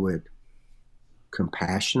to do it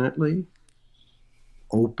compassionately,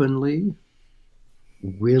 openly,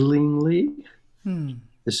 willingly.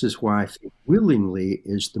 This is why I think willingly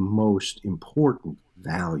is the most important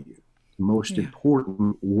value, the most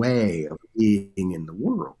important way of being in the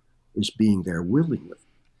world is being there willingly.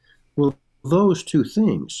 Well, those two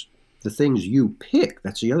things, the things you pick,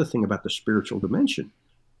 that's the other thing about the spiritual dimension.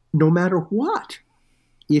 No matter what,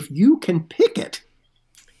 if you can pick it,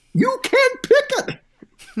 you can pick it.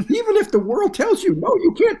 Even if the world tells you, no,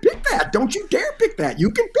 you can't pick that. Don't you dare pick that.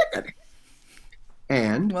 You can pick it.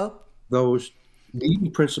 And those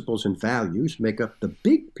leading principles and values make up the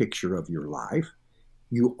big picture of your life.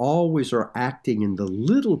 You always are acting in the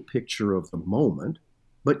little picture of the moment,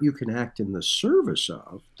 but you can act in the service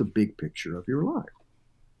of the big picture of your life.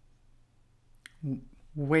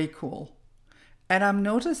 Way cool. And I'm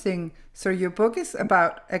noticing, so your book is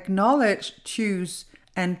about acknowledge, choose,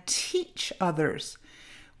 and teach others.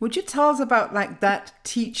 Would you tell us about like that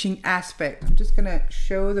teaching aspect? I'm just going to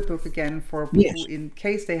show the book again for people in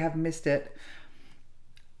case they have missed it.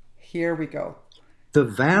 Here we go. The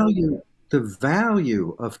value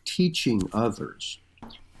of teaching others.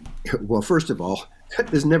 Well, first of all,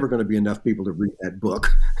 there's never going to be enough people to read that book.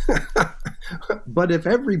 But if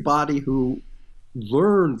everybody who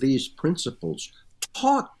learned these principles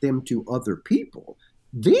taught them to other people,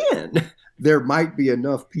 then there might be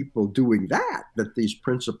enough people doing that these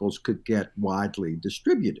principles could get widely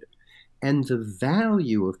distributed. And the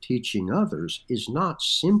value of teaching others is not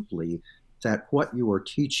simply that what you are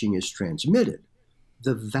teaching is transmitted.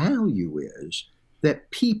 The value is that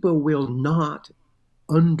people will not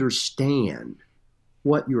understand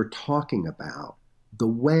what you're talking about the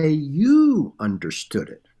way you understood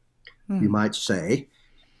it. You might say,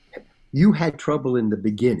 you had trouble in the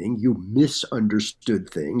beginning, you misunderstood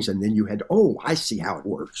things, and then you had, oh, I see how it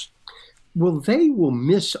works. Well, they will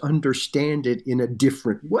misunderstand it in a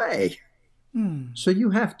different way. So you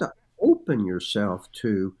have to open yourself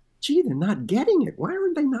to, gee, they're not getting it. Why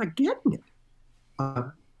are they not getting it?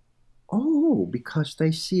 Oh, because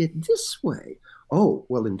they see it this way. Oh,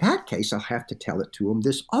 well, in that case, I'll have to tell it to them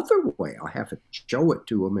this other way. I'll have to show it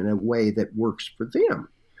to them in a way that works for them.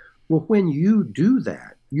 Well, when you do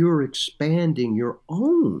that, you're expanding your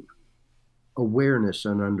own awareness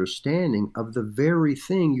and understanding of the very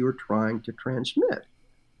thing you're trying to transmit.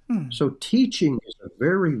 So teaching is a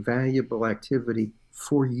very valuable activity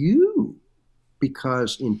for you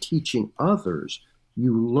because in teaching others,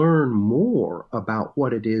 you learn more about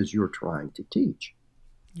what it is you're trying to teach.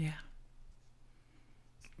 Yeah.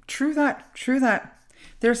 True that. True that.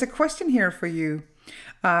 There's a question here for you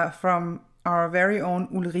from our very own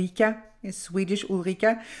Ulrika, is Swedish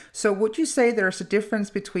Ulrika. So would you say there's a difference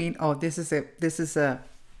between, this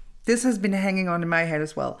has been hanging on in my head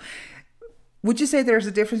as well. Would you say there's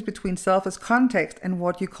a difference between self as context and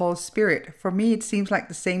what you call spirit? For me, it seems like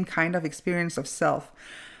the same kind of experience of self.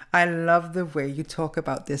 I love the way you talk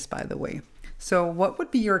about this, by the way. So what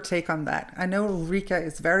would be your take on that? I know Ulrika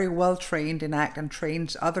is very well trained in ACT and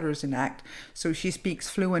trains others in ACT. So she speaks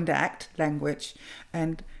fluent ACT language.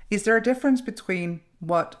 And is there a difference between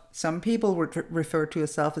what some people would refer to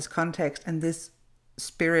as self as context and this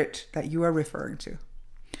spirit that you are referring to?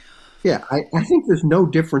 Yeah, I think there's no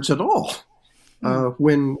difference at all.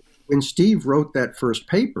 When Steve wrote that first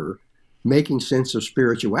paper, Making Sense of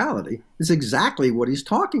Spirituality, is exactly what he's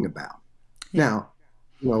talking about. Now,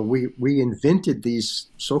 we invented these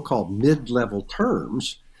so-called mid-level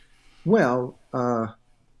terms. Well,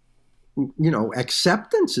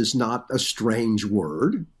 acceptance is not a strange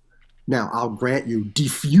word. Now, I'll grant you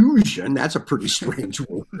diffusion, that's a pretty strange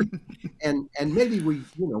word. and maybe we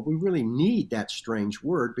really need that strange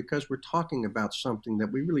word because we're talking about something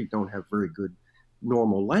that we really don't have very good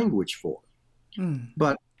normal language for.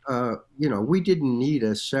 But we didn't need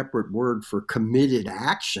a separate word for committed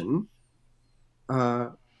action.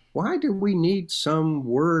 Why do we need some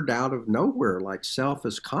word out of nowhere like self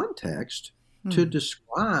as context to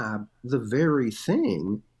describe the very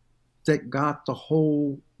thing that got the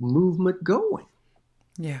whole movement going?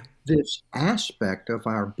 Yeah. This aspect of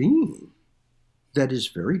our being that is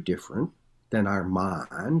very different than our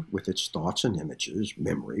mind with its thoughts and images,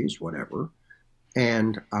 memories, whatever,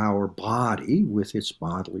 and our body with its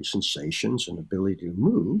bodily sensations and ability to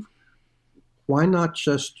move. Why not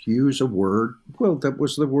just use a word, well, that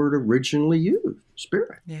was the word originally used,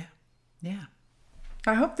 spirit? Yeah. Yeah.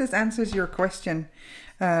 I hope this answers your question,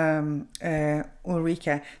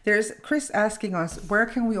 Ulrike. There's Chris asking us, where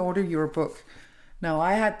can we order your book? Now,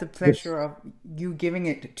 I had the pleasure of you giving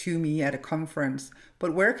it to me at a conference,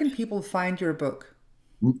 but where can people find your book?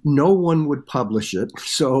 No one would publish it.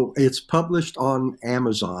 So it's published on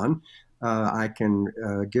Amazon. I can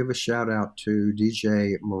give a shout out to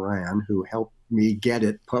DJ Moran, who helped me get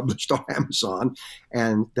it published on Amazon.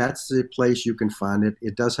 And that's the place you can find it.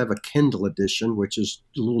 It does have a Kindle edition, which is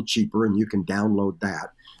a little cheaper, and you can download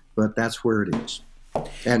that. But that's where it is.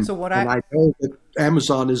 And, so and I know that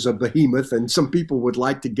Amazon is a behemoth, and some people would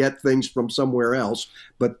like to get things from somewhere else,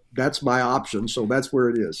 but that's my option. So that's where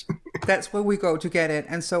it is. That's where we go to get it.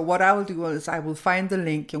 And so what I will do is I will find the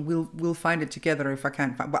link, and we'll find it together if I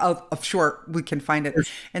can't find. Well, I'm sure we can find it,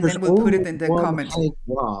 and then we'll put it in the comments. Hank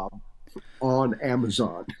Robb on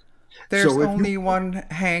Amazon. There's only one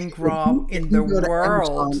Hank Robb in the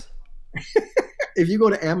world. If you go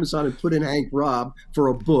to Amazon and put in Hank Robb for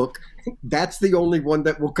a book, that's the only one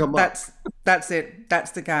that will come up. That's it.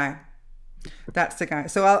 That's the guy. That's the guy.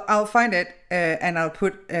 So I'll find it and I'll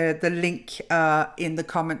put the link in the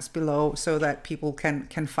comments below so that people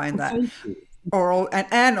can find that.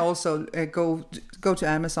 And also go to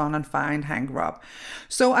Amazon and find Hank Robb.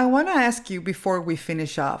 So I want to ask you before we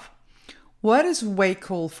finish off, what is way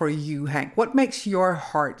cool for you, Hank? What makes your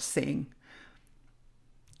heart sing?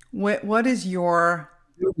 What is your...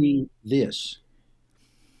 Doing this.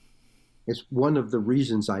 It's one of the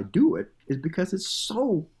reasons I do it is because it's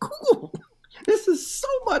so cool. This is so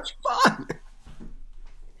much fun.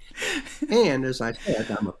 And as I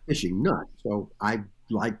said, I'm a fishing nut, so I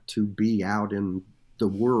like to be out in the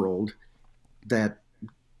world that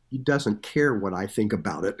doesn't care what I think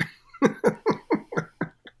about it.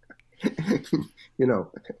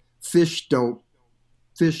 Fish don't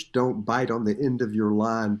bite on the end of your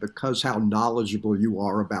line because how knowledgeable you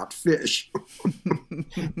are about fish.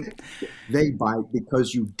 They bite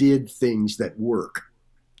because you did things that work.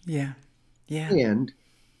 Yeah. Yeah. And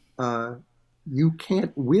you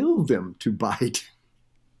can't will them to bite.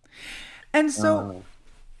 And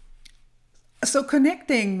so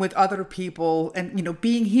connecting with other people and,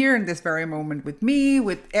 being here in this very moment with me,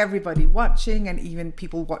 with everybody watching, and even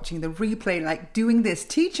people watching the replay, like doing this,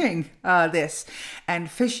 teaching this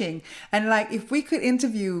and fishing. And like, if we could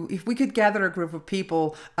gather a group of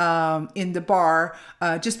people in the bar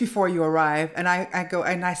just before you arrive, and I go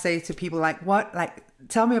and I say to people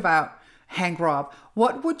tell me about Hank Robb.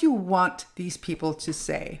 What would you want these people to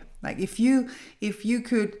say? Like, if you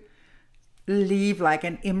could leave like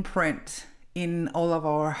an imprint in all of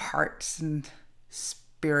our hearts and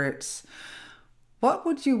spirits, what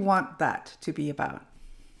would you want that to be about?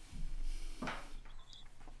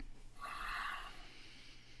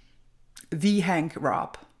 The Hank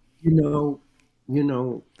Robb.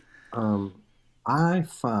 I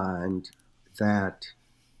find that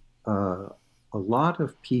a lot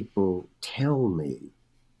of people tell me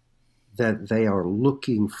that they are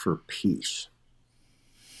looking for peace.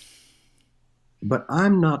 But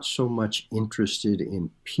I'm not so much interested in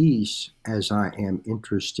peace as I am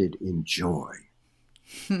interested in joy.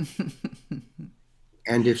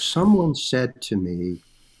 And if someone said to me,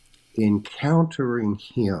 encountering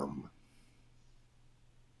him,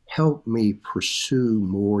 help me pursue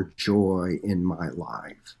more joy in my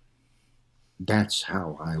life, that's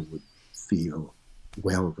how I would feel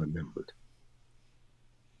well remembered.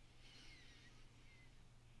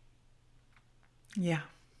 Yeah.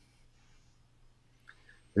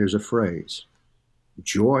 There's a phrase,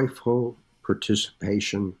 joyful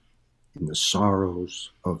participation in the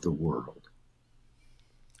sorrows of the world.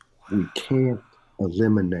 Wow. We can't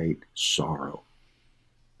eliminate sorrow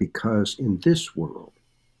because in this world,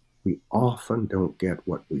 we often don't get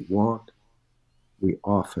what we want. We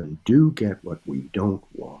often do get what we don't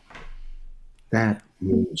want. That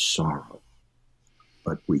means sorrow.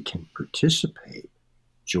 But we can participate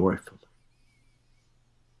joyfully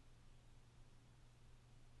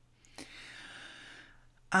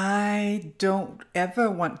I don't ever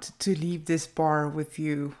want to leave this bar with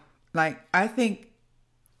you. Like, I think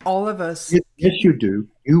all of us. Yes, you do.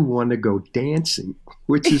 You want to go dancing,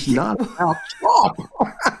 which is not about talk.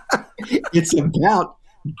 It's about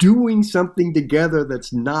doing something together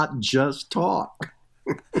that's not just talk.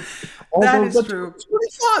 That Although is that's true.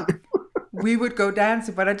 really fun. We would go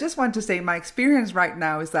dancing, but I just want to say my experience right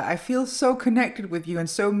now is that I feel so connected with you and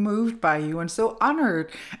so moved by you and so honored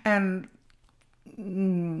and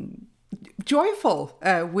joyful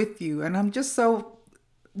with you. And I'm just so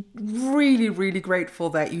really, really grateful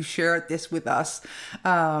that you shared this with us.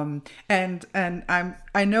 And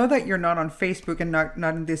I know that you're not on Facebook and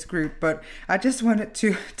not in this group, but I just wanted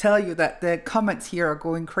to tell you that the comments here are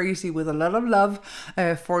going crazy with a lot of love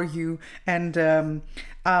for you. And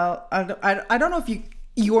I don't know if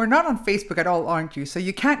you are not on Facebook at all, aren't you? So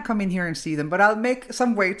you can't come in here and see them, but I'll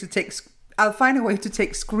find a way to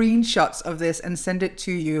take screenshots of this and send it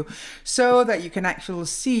to you so that you can actually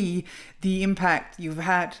see the impact you've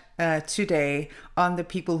had today on the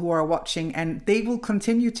people who are watching, and they will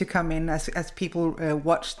continue to come in as people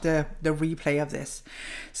watch the replay of this.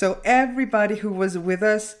 So everybody who was with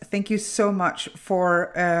us, thank you so much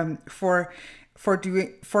for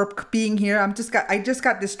being here. I just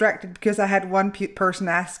got distracted because I had one person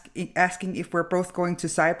asking if we're both going to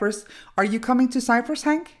Cyprus. Are you coming to Cyprus,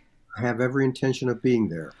 Hank? I have every intention of being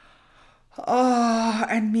there. Oh,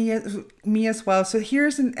 and me as well. So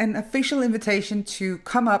here's an official invitation to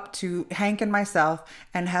come up to Hank and myself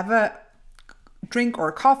and have a drink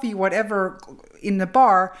or coffee, whatever, in the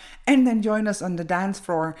bar, and then join us on the dance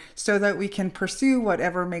floor so that we can pursue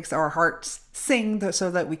whatever makes our hearts sing, so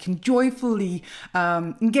that we can joyfully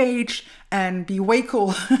engage and be way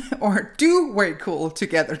cool or do way cool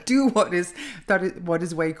together. Do what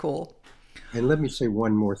is way cool. And let me say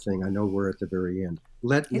one more thing. I know we're at the very end.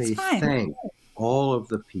 Let me thank all of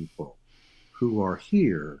the people who are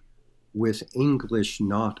here with English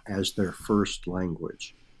not as their first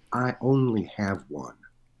language. I only have one,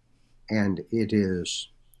 and it is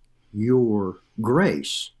your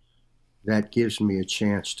grace that gives me a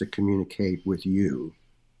chance to communicate with you,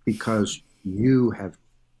 because you have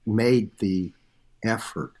made the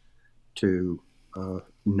effort to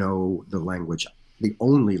know the language, the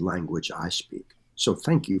only language I speak. So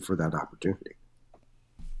thank you for that opportunity.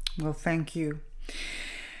 Well, thank you.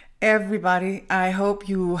 Everybody, I hope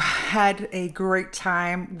you had a great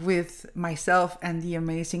time with myself and the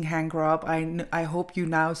amazing Hank Robb. I hope you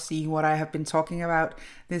now see what I have been talking about,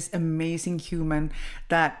 this amazing human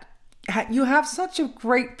that you have such a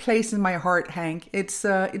great place in my heart, Hank. It's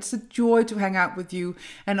a joy to hang out with you.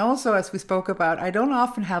 And also, as we spoke about, I don't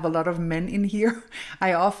often have a lot of men in here.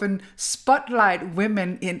 I often spotlight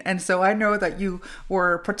women in, and so I know that you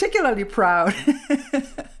were particularly proud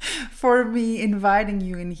for me inviting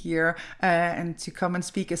you in here and to come and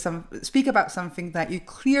speak about something that you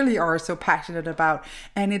clearly are so passionate about.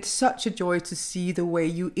 And it's such a joy to see the way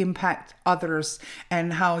you impact others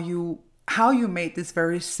and how you made this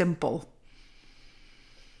very simple.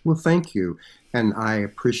 Well, thank you. And I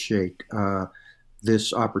appreciate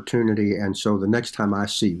this opportunity. And so the next time I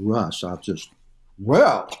see Russ, I'll just,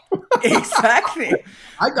 well. Exactly.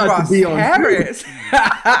 I got Ross to be on Harris.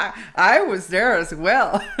 I was there as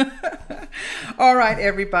well. All right,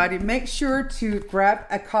 everybody, make sure to grab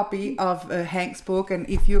a copy of Hank's book, and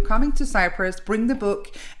if you're coming to Cyprus, bring the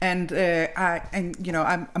book, and you know,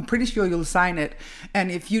 I'm pretty sure you'll sign it, and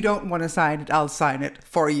if you don't want to sign it, I'll sign it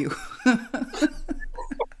for you.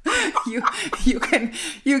 you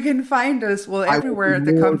can find us everywhere at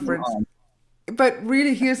the conference. But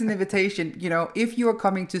really, here's an invitation. You know, if you are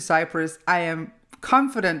coming to Cyprus, I am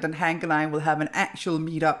confident that Hank and I will have an actual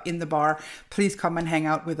meetup in the bar. Please come and hang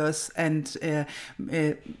out with us and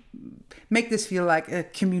make this feel like a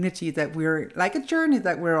community, that we're like a journey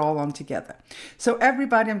that we're all on together. So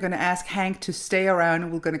everybody, I'm going to ask Hank to stay around,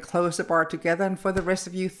 and we're going to close the bar together. And for the rest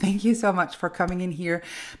of you, thank you so much for coming in here.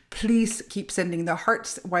 Please keep sending the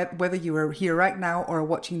hearts, whether you are here right now or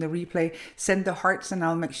watching the replay. Send the hearts, and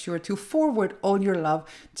I'll make sure to forward all your love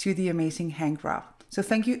to the amazing Hank Robb. So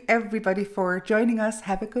thank you everybody for joining us.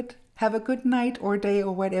 Have a good night or day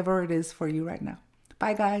or whatever it is for you right now.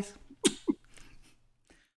 Bye, guys.